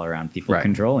messages all around people,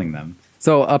 controlling them.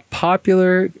 So a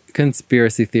popular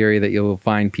conspiracy theory that you'll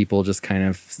find people just kind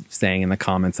of saying in the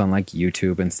comments on like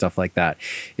YouTube and stuff like that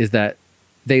is that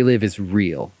They Live is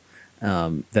real.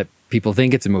 That people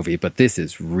think it's a movie, but this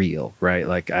is real, right?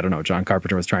 Like, I don't know, John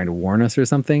Carpenter was trying to warn us or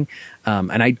something.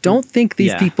 And I don't think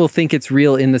these people think it's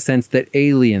real in the sense that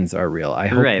aliens are real. I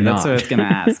hope not. That's what I was going to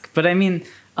ask. But I mean,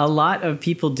 a lot of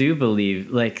people do believe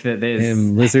like that there's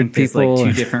lizard people, like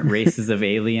two different races of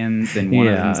aliens, and one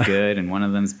of them's good and one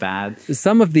of them's bad.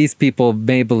 Some of these people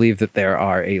may believe that there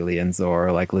are aliens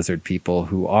or like lizard people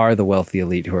who are the wealthy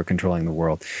elite who are controlling the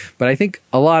world. But I think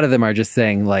a lot of them are just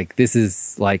saying like this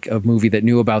is like a movie that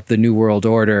knew about the New World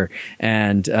Order,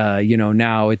 and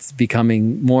now it's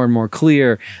becoming more and more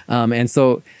clear. And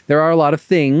so there are a lot of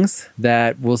things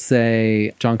that we'll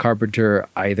say John Carpenter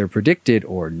either predicted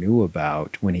or knew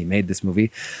about when he made this movie,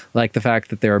 like the fact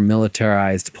that there are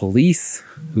militarized police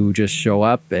who just show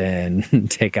up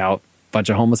and take out a bunch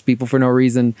of homeless people for no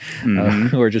reason,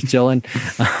 who are just chilling.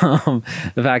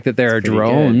 The fact that there are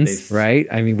drones, right?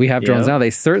 I mean, we have drones now.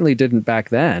 They certainly didn't back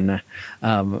then.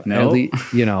 No. At least,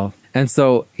 And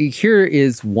so here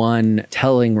is one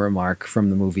telling remark from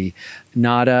the movie.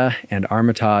 Nada and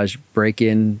Armitage break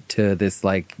into this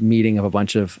like meeting of a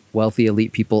bunch of wealthy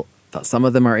elite people. Some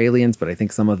of them are aliens, but I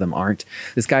think some of them aren't.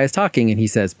 This guy is talking and he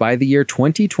says, by the year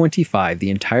 2025, the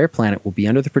entire planet will be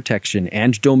under the protection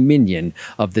and dominion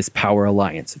of this power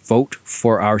alliance. Vote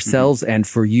for ourselves and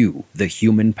for you, the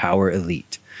human power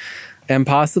elite. And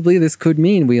possibly this could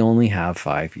mean we only have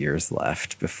 5 years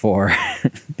left before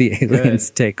the aliens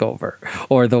take over,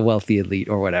 or the wealthy elite,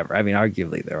 or whatever. I mean,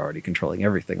 arguably, they're already controlling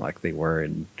everything like they were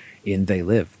in They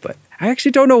Live. But I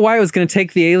actually don't know why it was going to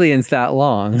take the aliens that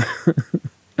long.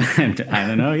 I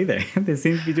don't know either. They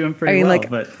seem to be doing pretty well.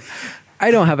 But I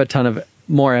don't have a ton of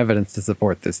more evidence to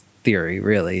support this theory,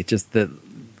 really. Just that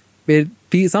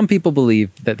some people believe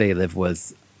that They Live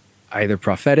was either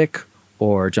prophetic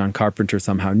or John Carpenter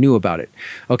somehow knew about it.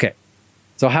 Okay,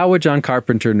 so how would John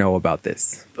Carpenter know about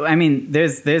this? I mean,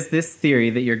 there's this theory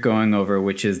that you're going over,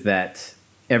 which is that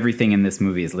everything in this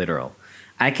movie is literal.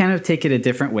 I kind of take it a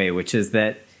different way, which is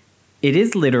that it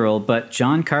is literal, but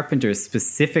John Carpenter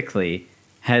specifically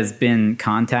has been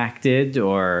contacted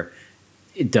or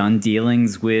done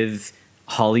dealings with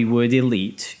Hollywood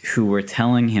elite who were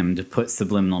telling him to put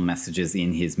subliminal messages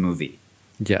in his movie.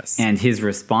 Yes. And his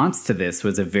response to this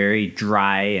was a very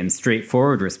dry and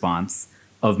straightforward response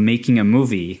of making a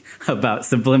movie about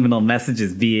subliminal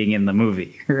messages being in the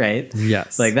movie, right?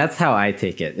 Yes. Like, that's how I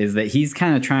take it, is that he's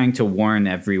kind of trying to warn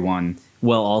everyone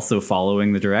while also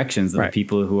following the directions of the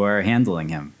people who are handling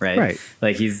him, right?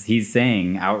 Like, he's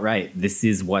saying outright, this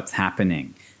is what's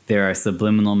happening. There are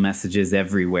subliminal messages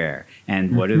everywhere.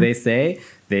 And what do they say?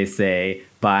 They say,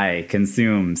 buy,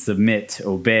 consume, submit,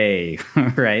 obey,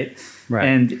 right?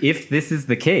 And if this is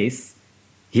the case,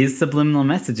 his subliminal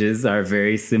messages are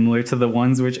very similar to the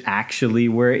ones which actually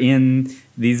were in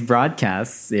these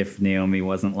broadcasts, if Naomi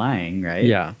wasn't lying, right?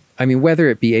 Yeah. I mean, whether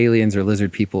it be aliens or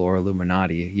lizard people or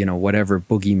Illuminati, you know, whatever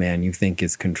boogeyman you think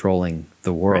is controlling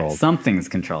the world. Right. Something's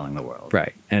controlling the world.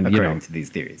 Right. And, according to these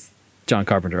theories. John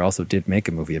Carpenter also did make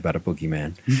a movie about a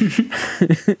boogeyman.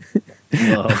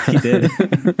 Well, he did.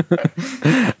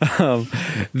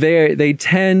 They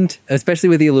tend, especially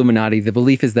with the Illuminati, the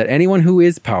belief is that anyone who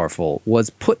is powerful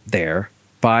was put there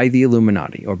by the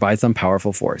Illuminati or by some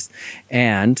powerful force.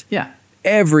 And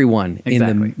everyone in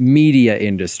the media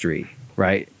industry,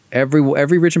 right? Every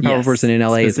rich and powerful person in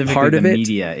LA is part of it. The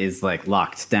media is like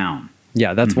locked down.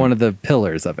 Yeah, that's one of the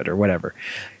pillars of it or whatever.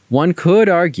 One could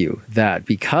argue that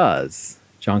because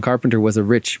John Carpenter was a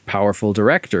rich, powerful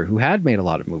director who had made a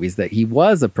lot of movies, that he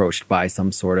was approached by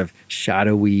some sort of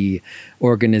shadowy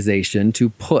organization to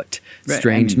put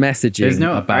strange messaging. There's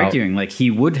no arguing. Like,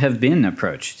 he would have been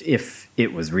approached if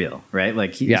it was real, right?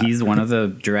 Like, he's one of the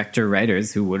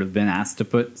director-writers who would have been asked to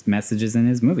put messages in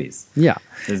his movies. Yeah.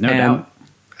 There's no doubt.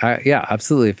 Yeah,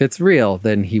 absolutely. If it's real,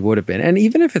 then he would have been. And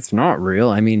even if it's not real,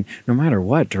 I mean, no matter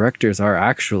what, directors are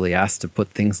actually asked to put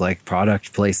things like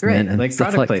product placement and like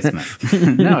stuff product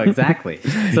placement. No, exactly.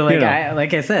 So, like,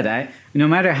 like I said, no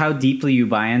matter how deeply you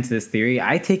buy into this theory,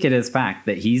 I take it as fact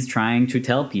that he's trying to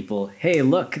tell people, hey,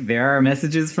 look, there are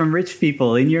messages from rich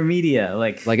people in your media.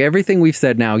 Like everything we've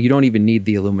said now, you don't even need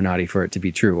the Illuminati for it to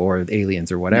be true, or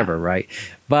aliens or whatever, right?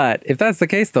 But if that's the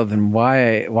case, though, then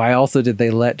why also did they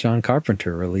let John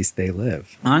Carpenter release They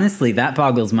Live? Honestly, that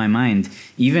boggles my mind.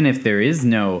 Even if there is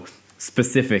no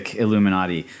specific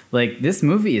Illuminati, like, this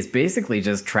movie is basically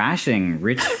just trashing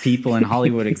rich people and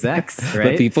Hollywood execs,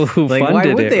 right? The people who like, funded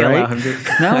why would they it, allow right? him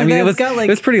to? No, I mean, it was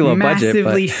pretty low budget,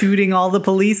 massively shooting all the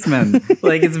policemen.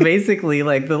 Like, it's basically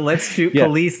like the Let's Shoot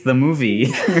Police the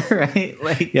movie, right?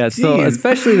 Like, so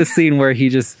especially the scene where he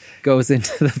just goes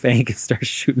into the bank and starts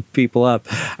shooting people up.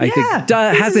 I think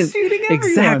hasn't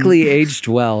exactly aged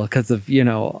well because of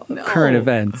current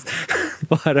events.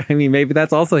 But I mean, maybe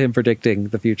that's also him predicting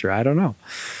the future. I don't know.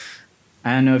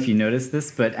 I don't know if you noticed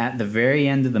this, but at the very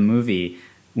end of the movie,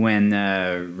 when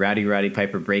Roddy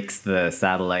Piper breaks the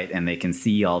satellite and they can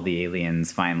see all the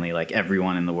aliens finally, like,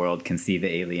 everyone in the world can see the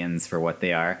aliens for what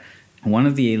they are. One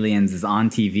of the aliens is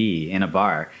on TV in a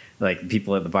bar. Like,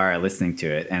 people at the bar are listening to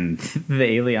it, and the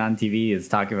alien on TV is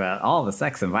talking about all the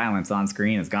sex and violence on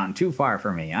screen has gone too far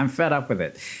for me. I'm fed up with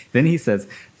it. Then he says,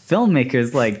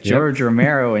 filmmakers like George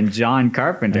Romero and John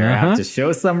Carpenter have to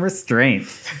show some restraint.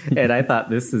 And I thought,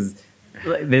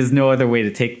 there's no other way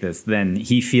to take this than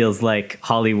he feels like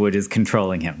Hollywood is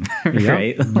controlling him,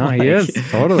 right? No, he is,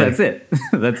 totally. That's it.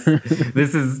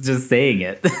 This is just saying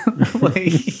it.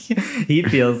 Like, he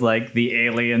feels like the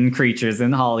alien creatures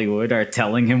in Hollywood are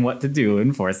telling him what to do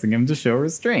and forcing him to show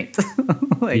restraint.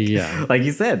 Like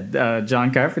you said,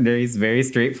 John Carpenter, he's a very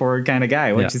straightforward kind of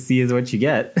guy. What you see is what you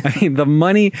get. I mean,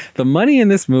 the money in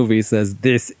this movie says,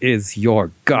 "This is your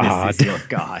God." This is your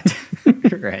God,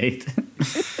 right?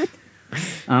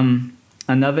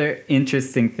 Another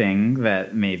interesting thing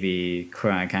that maybe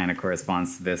kind of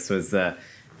corresponds to this was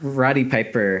Roddy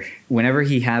Piper, whenever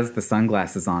he has the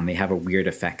sunglasses on, they have a weird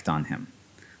effect on him.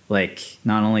 Like,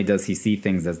 not only does he see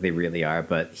things as they really are,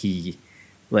 but he,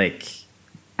 like,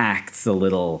 acts a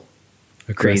little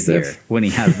aggressive crazier when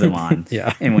he has them on.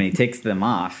 Yeah. And when he takes them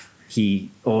off, he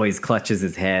always clutches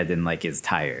his head and, like, is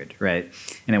tired, right?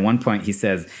 And at one point he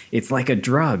says, it's like a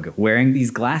drug. Wearing these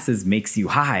glasses makes you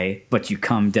high, but you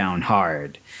come down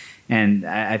hard. And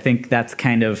I think that's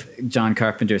kind of John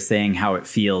Carpenter saying how it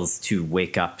feels to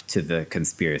wake up to the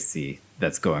conspiracy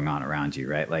that's going on around you,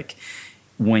 right? Like,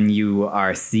 when you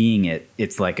are seeing it,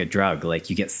 it's like a drug. Like,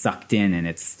 you get sucked in, and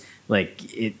it's like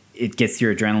it gets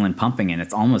your adrenaline pumping, and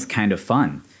it's almost kind of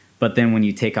fun. But then when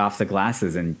you take off the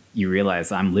glasses and you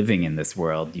realize I'm living in this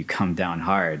world, you come down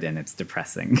hard, and it's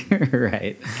depressing,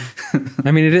 right?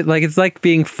 I mean, it's like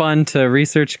being fun to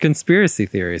research conspiracy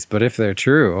theories, but if they're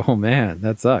true, oh man,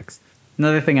 that sucks.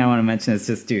 Another thing I want to mention is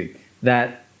just, dude,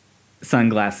 that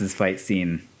sunglasses fight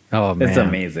scene. Oh man, it's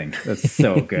amazing. That's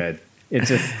so good. It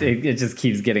just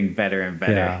keeps getting better and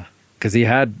better. Yeah. Because he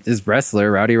had his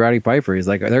wrestler, Roddy Piper. He's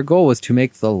like, their goal was to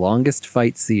make the longest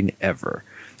fight scene ever.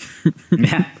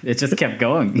 Yeah, it just kept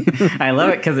going. I love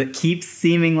it because it keeps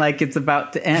seeming like it's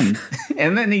about to end,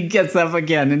 and then he gets up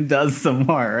again and does some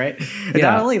more. Right? And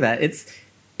not only that,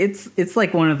 it's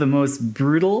like one of the most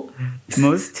brutal,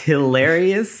 most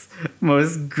hilarious,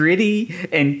 most gritty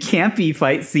and campy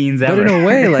fight scenes ever. But in a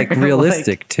way, like,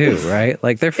 realistic too, right?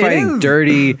 Like, they're fighting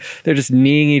dirty. They're just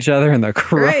kneeing each other in the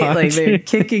crotch. Right, like, they're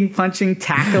kicking, punching,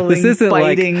 tackling,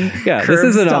 fighting. This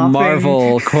isn't a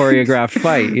Marvel choreographed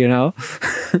fight, you know?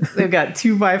 They've got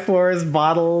 2x4s,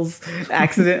 bottles,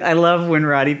 accident. I love when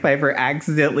Roddy Piper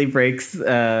accidentally breaks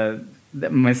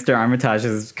Mr.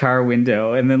 Armitage's car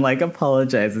window and then like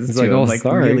apologizes He's to like, him "Oh, like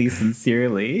sorry." really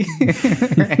sincerely.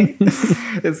 Right?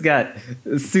 It's got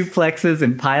suplexes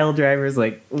and pile drivers.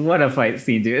 Like, what a fight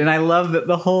scene, dude. And I love that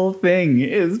the whole thing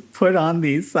is put on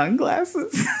these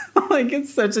sunglasses. Like,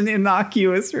 it's such an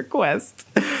innocuous request.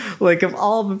 Like, of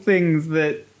all the things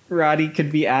that Roddy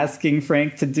could be asking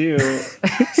Frank to do,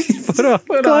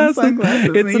 Put on sunglasses.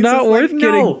 And It's he's not just worth like,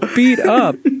 no. getting beat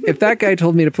up. If that guy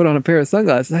told me to put on a pair of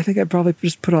sunglasses, I think I'd probably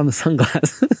just put on the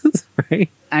sunglasses, right?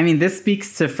 I mean, this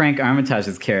speaks to Frank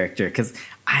Armitage's character because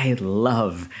I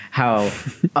love how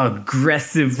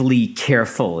aggressively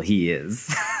careful he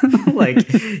is. Like,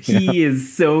 he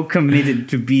is so committed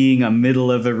to being a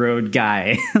middle of the road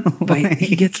guy. But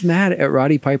he gets mad at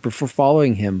Roddy Piper for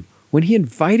following him when he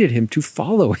invited him to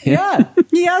follow him. Yeah,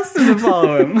 he asked him to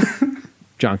follow him.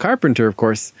 John Carpenter, of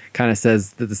course, kind of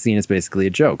says that the scene is basically a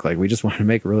joke. Like, we just want to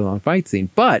make a really long fight scene.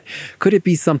 But could it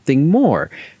be something more?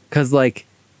 Because, like,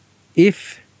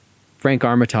 if Frank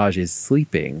Armitage is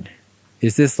sleeping,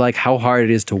 is this like how hard it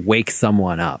is to wake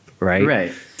someone up, right?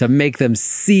 Right. To make them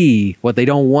see what they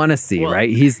don't want to see, Well, right?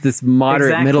 He's this moderate,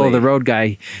 exactly. middle of the road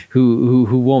guy who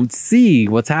won't see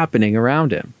what's happening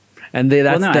around him. And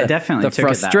that's I definitely the took it that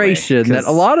way, frustration that 'cause-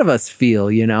 a lot of us feel,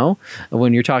 you know,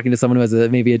 when you're talking to someone who has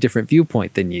maybe a different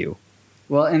viewpoint than you.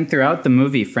 Well, and throughout the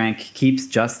movie, Frank keeps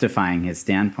justifying his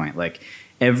standpoint. Like,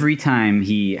 every time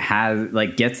he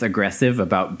gets aggressive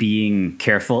about being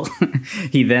careful,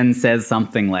 he then says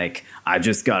something like, I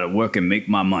just got to work and make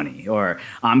my money, or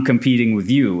I'm competing with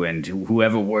you and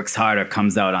whoever works harder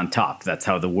comes out on top. That's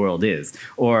how the world is.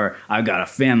 Or I got a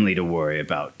family to worry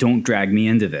about. Don't drag me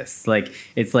into this. Like,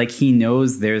 it's like he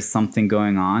knows there's something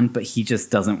going on, but he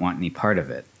just doesn't want any part of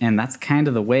it. And that's kind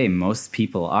of the way most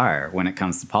people are when it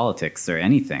comes to politics or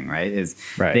anything, right?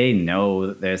 Right. They know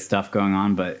that there's stuff going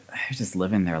on, but they're just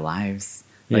living their lives.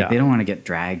 Like, Yeah. they don't want to get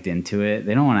dragged into it.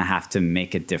 They don't want to have to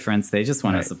make a difference. They just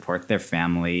want Right. to support their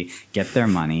family, get their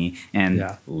money, and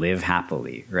live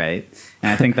happily, right?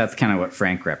 And I think that's kind of what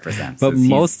Frank represents. But is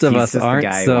most of he's us just the aren't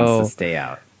guy who so- wants to stay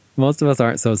out. Most of us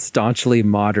aren't so staunchly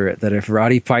moderate that if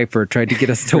Roddy Piper tried to get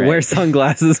us to Right. wear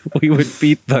sunglasses, we would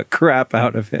beat the crap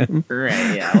out of him.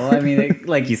 Right, yeah. Well, I mean,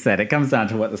 like you said, it comes down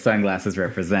to what the sunglasses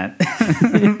represent.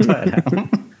 But,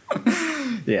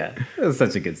 yeah, it was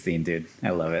such a good scene, dude. I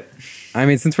love it. I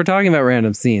mean, since we're talking about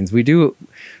random scenes,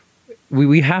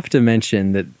 we have to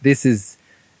mention that this is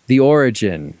the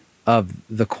origin of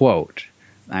the quote.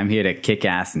 I'm here to kick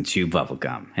ass and chew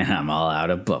bubblegum, and I'm all out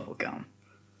of bubblegum.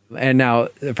 And now,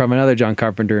 from another John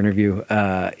Carpenter interview,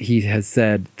 he has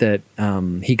said that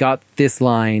he got this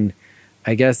line.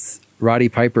 I guess Roddy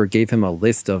Piper gave him a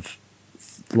list of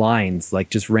lines, like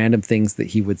just random things that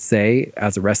he would say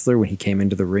as a wrestler when he came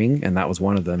into the ring, and that was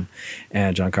one of them.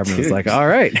 And John Carpenter was like, all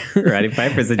right. Roddy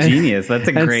Piper's a genius. That's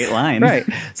a great line. Right.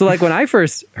 So like when I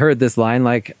first heard this line,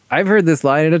 like I've heard this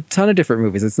line in a ton of different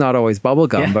movies. It's not always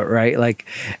bubblegum, Yeah. but right. Like,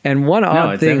 and one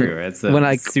odd it's thing everywhere. It's when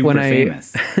I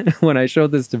famous. when I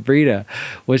showed this to Brita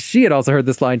was she had also heard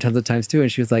this line tons of times too.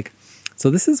 And she was like, so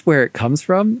this is where it comes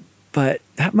from, but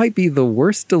that might be the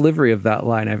worst delivery of that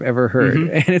line I've ever heard.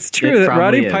 Mm-hmm. And it's true It that probably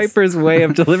Roddy is. Piper's way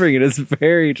of delivering it is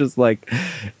very just like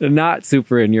not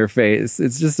super in your face.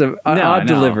 It's just an odd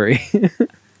no. delivery.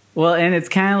 Well, and it's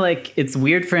kind of like, it's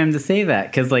weird for him to say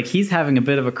that because like he's having a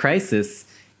bit of a crisis,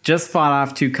 just fought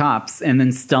off 2 cops and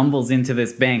then stumbles into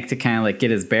this bank to kind of like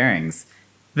get his bearings.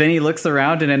 Then he looks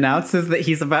around and announces that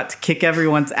he's about to kick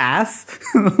everyone's ass.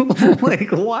 Like,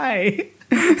 why?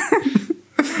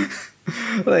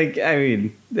 Like, I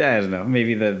mean, I don't know.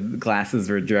 Maybe the glasses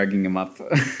were drugging him up.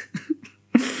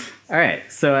 All right.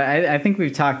 So I think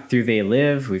we've talked through They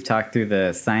Live. We've talked through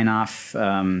the sign-off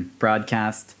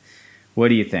broadcast. What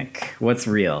do you think? What's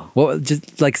real? Well,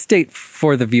 just like state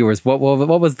for the viewers, what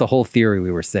was the whole theory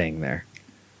we were saying there?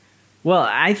 Well,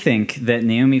 I think that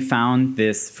Naomi found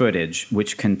this footage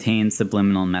which contains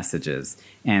subliminal messages.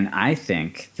 And I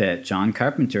think that John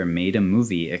Carpenter made a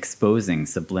movie exposing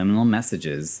subliminal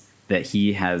messages that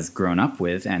he has grown up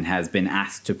with and has been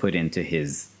asked to put into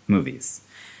his movies.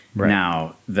 Right.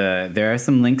 Now, there are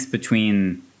some links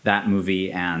between that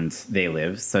movie and They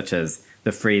Live, such as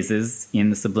the phrases in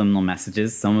the subliminal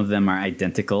messages. Some of them are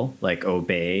identical, like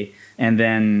obey. And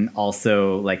then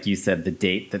also, like you said, the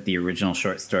date that the original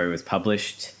short story was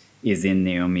published is in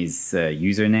Naomi's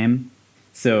username.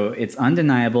 So it's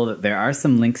undeniable that there are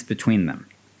some links between them.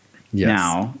 Yes.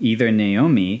 Now, either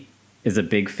Naomi is a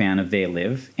big fan of They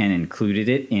Live and included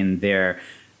it in their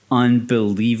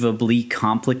unbelievably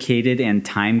complicated and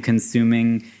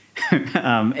time-consuming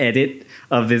edit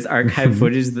of this archive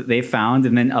footage that they found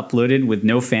and then uploaded with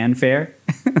no fanfare.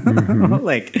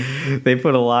 Like, they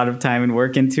put a lot of time and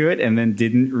work into it and then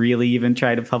didn't really even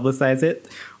try to publicize it.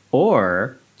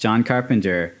 Or John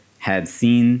Carpenter had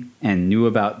seen and knew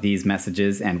about these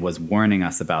messages and was warning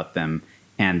us about them.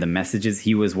 And the messages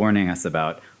he was warning us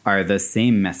about are the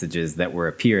same messages that were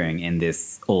appearing in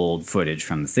this old footage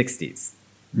from the 60s,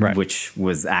 Right. which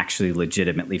was actually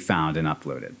legitimately found and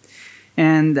uploaded.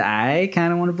 And I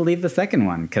kind of want to believe the second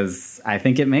one because I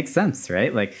think it makes sense,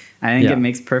 right? Like, I think Yeah. it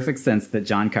makes perfect sense that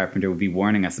John Carpenter would be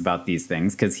warning us about these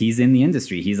things because he's in the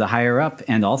industry. He's a higher up,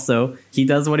 and also he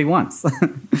does what he wants.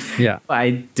 Yeah.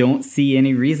 I don't see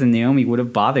any reason Naomi would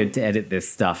have bothered to edit this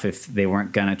stuff if they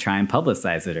weren't going to try and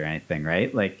publicize it or anything,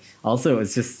 right? Like, also,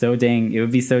 it's just it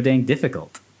would be so dang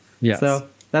difficult. Yes. So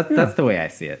that's the way I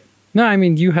see it. No, I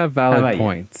mean, you have How about valid you?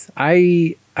 points.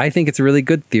 I think it's a really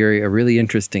good theory, a really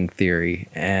interesting theory,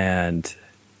 and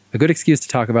a good excuse to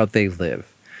talk about They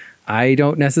Live. I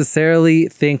don't necessarily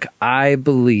think I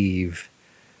believe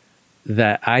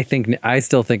that I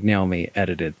still think Naomi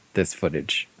edited this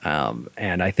footage.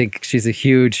 And I think she's a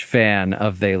huge fan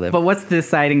of They Live. But what's the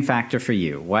deciding factor for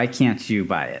you? Why can't you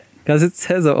buy it? Because it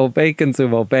says obey,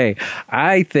 consume, obey.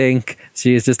 I think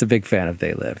she is just a big fan of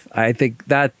They Live. I think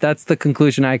that's the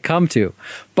conclusion I come to.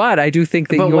 But I do think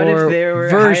that But what if your there were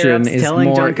version higher-ups is telling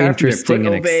more John Carpenter, interesting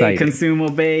put and obey, exciting. consume,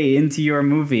 obey into your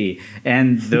movie,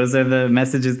 and those are the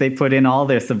messages they put in all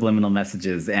their subliminal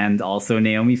messages, and also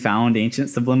Naomi found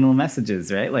ancient subliminal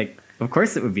messages, right? Like, of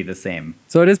course it would be the same.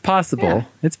 So it is possible. Yeah.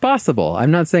 It's possible. I'm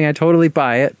not saying I totally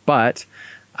buy it, but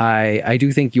I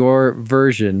do think your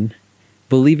version,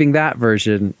 believing that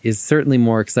version, is certainly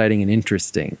more exciting and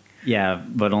interesting. Yeah,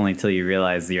 but only till you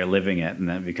realize you're living it, and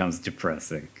then it becomes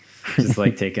depressing. Just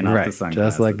like taking off Right, the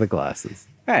sunglasses. just like the glasses.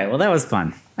 All right, well, that was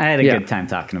fun. I had a Yeah. good time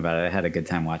talking about it. I had a good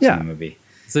time watching Yeah. the movie.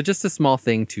 So just a small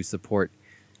thing to support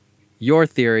your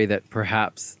theory that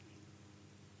perhaps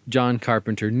John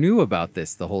Carpenter knew about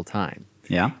this the whole time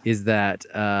Yeah? is that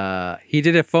he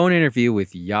did a phone interview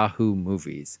with Yahoo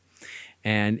Movies.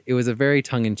 And it was a very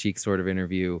tongue-in-cheek sort of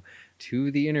interview. To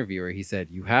the interviewer, he said,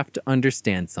 "You have to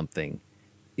understand something.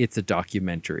 It's a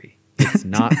documentary. It's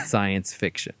not science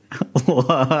fiction."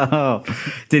 Whoa.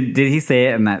 Did he say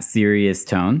it in that serious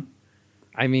tone?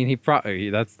 I mean, he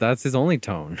probably that's his only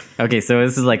tone. Okay, so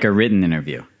this is like a written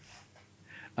interview.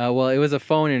 Well, it was a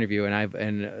phone interview,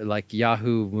 and like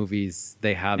Yahoo Movies,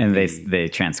 they have And the they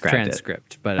transcribed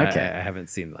transcript, but Okay. I haven't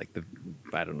seen like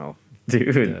I don't know. it.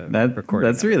 Dude, recording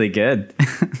that's of it. really good.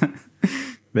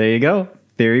 There you go.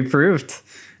 Theory proved.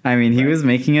 I mean, he was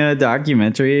making a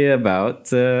documentary about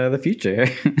the future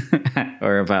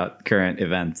or about current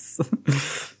events.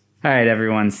 All right,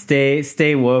 everyone,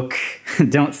 stay woke.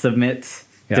 Don't submit.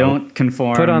 Yeah, don't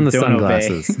conform. Put on the don't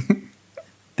sunglasses.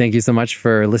 Thank you so much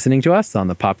for listening to us on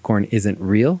The Popcorn Isn't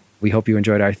Real. We hope you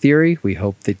enjoyed our theory. We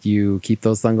hope that you keep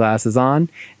those sunglasses on,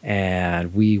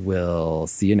 and we will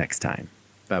see you next time.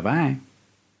 Bye-bye.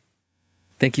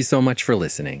 Thank you so much for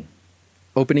listening.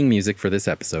 Opening music for this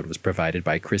episode was provided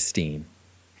by Christine.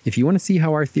 If you want to see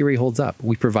how our theory holds up,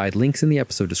 we provide links in the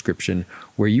episode description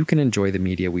where you can enjoy the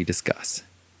media we discuss.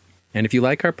 And if you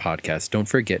like our podcast, don't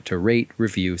forget to rate,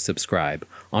 review, subscribe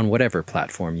on whatever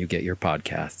platform you get your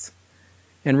podcasts.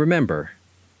 And remember,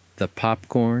 the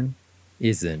popcorn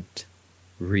isn't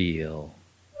real.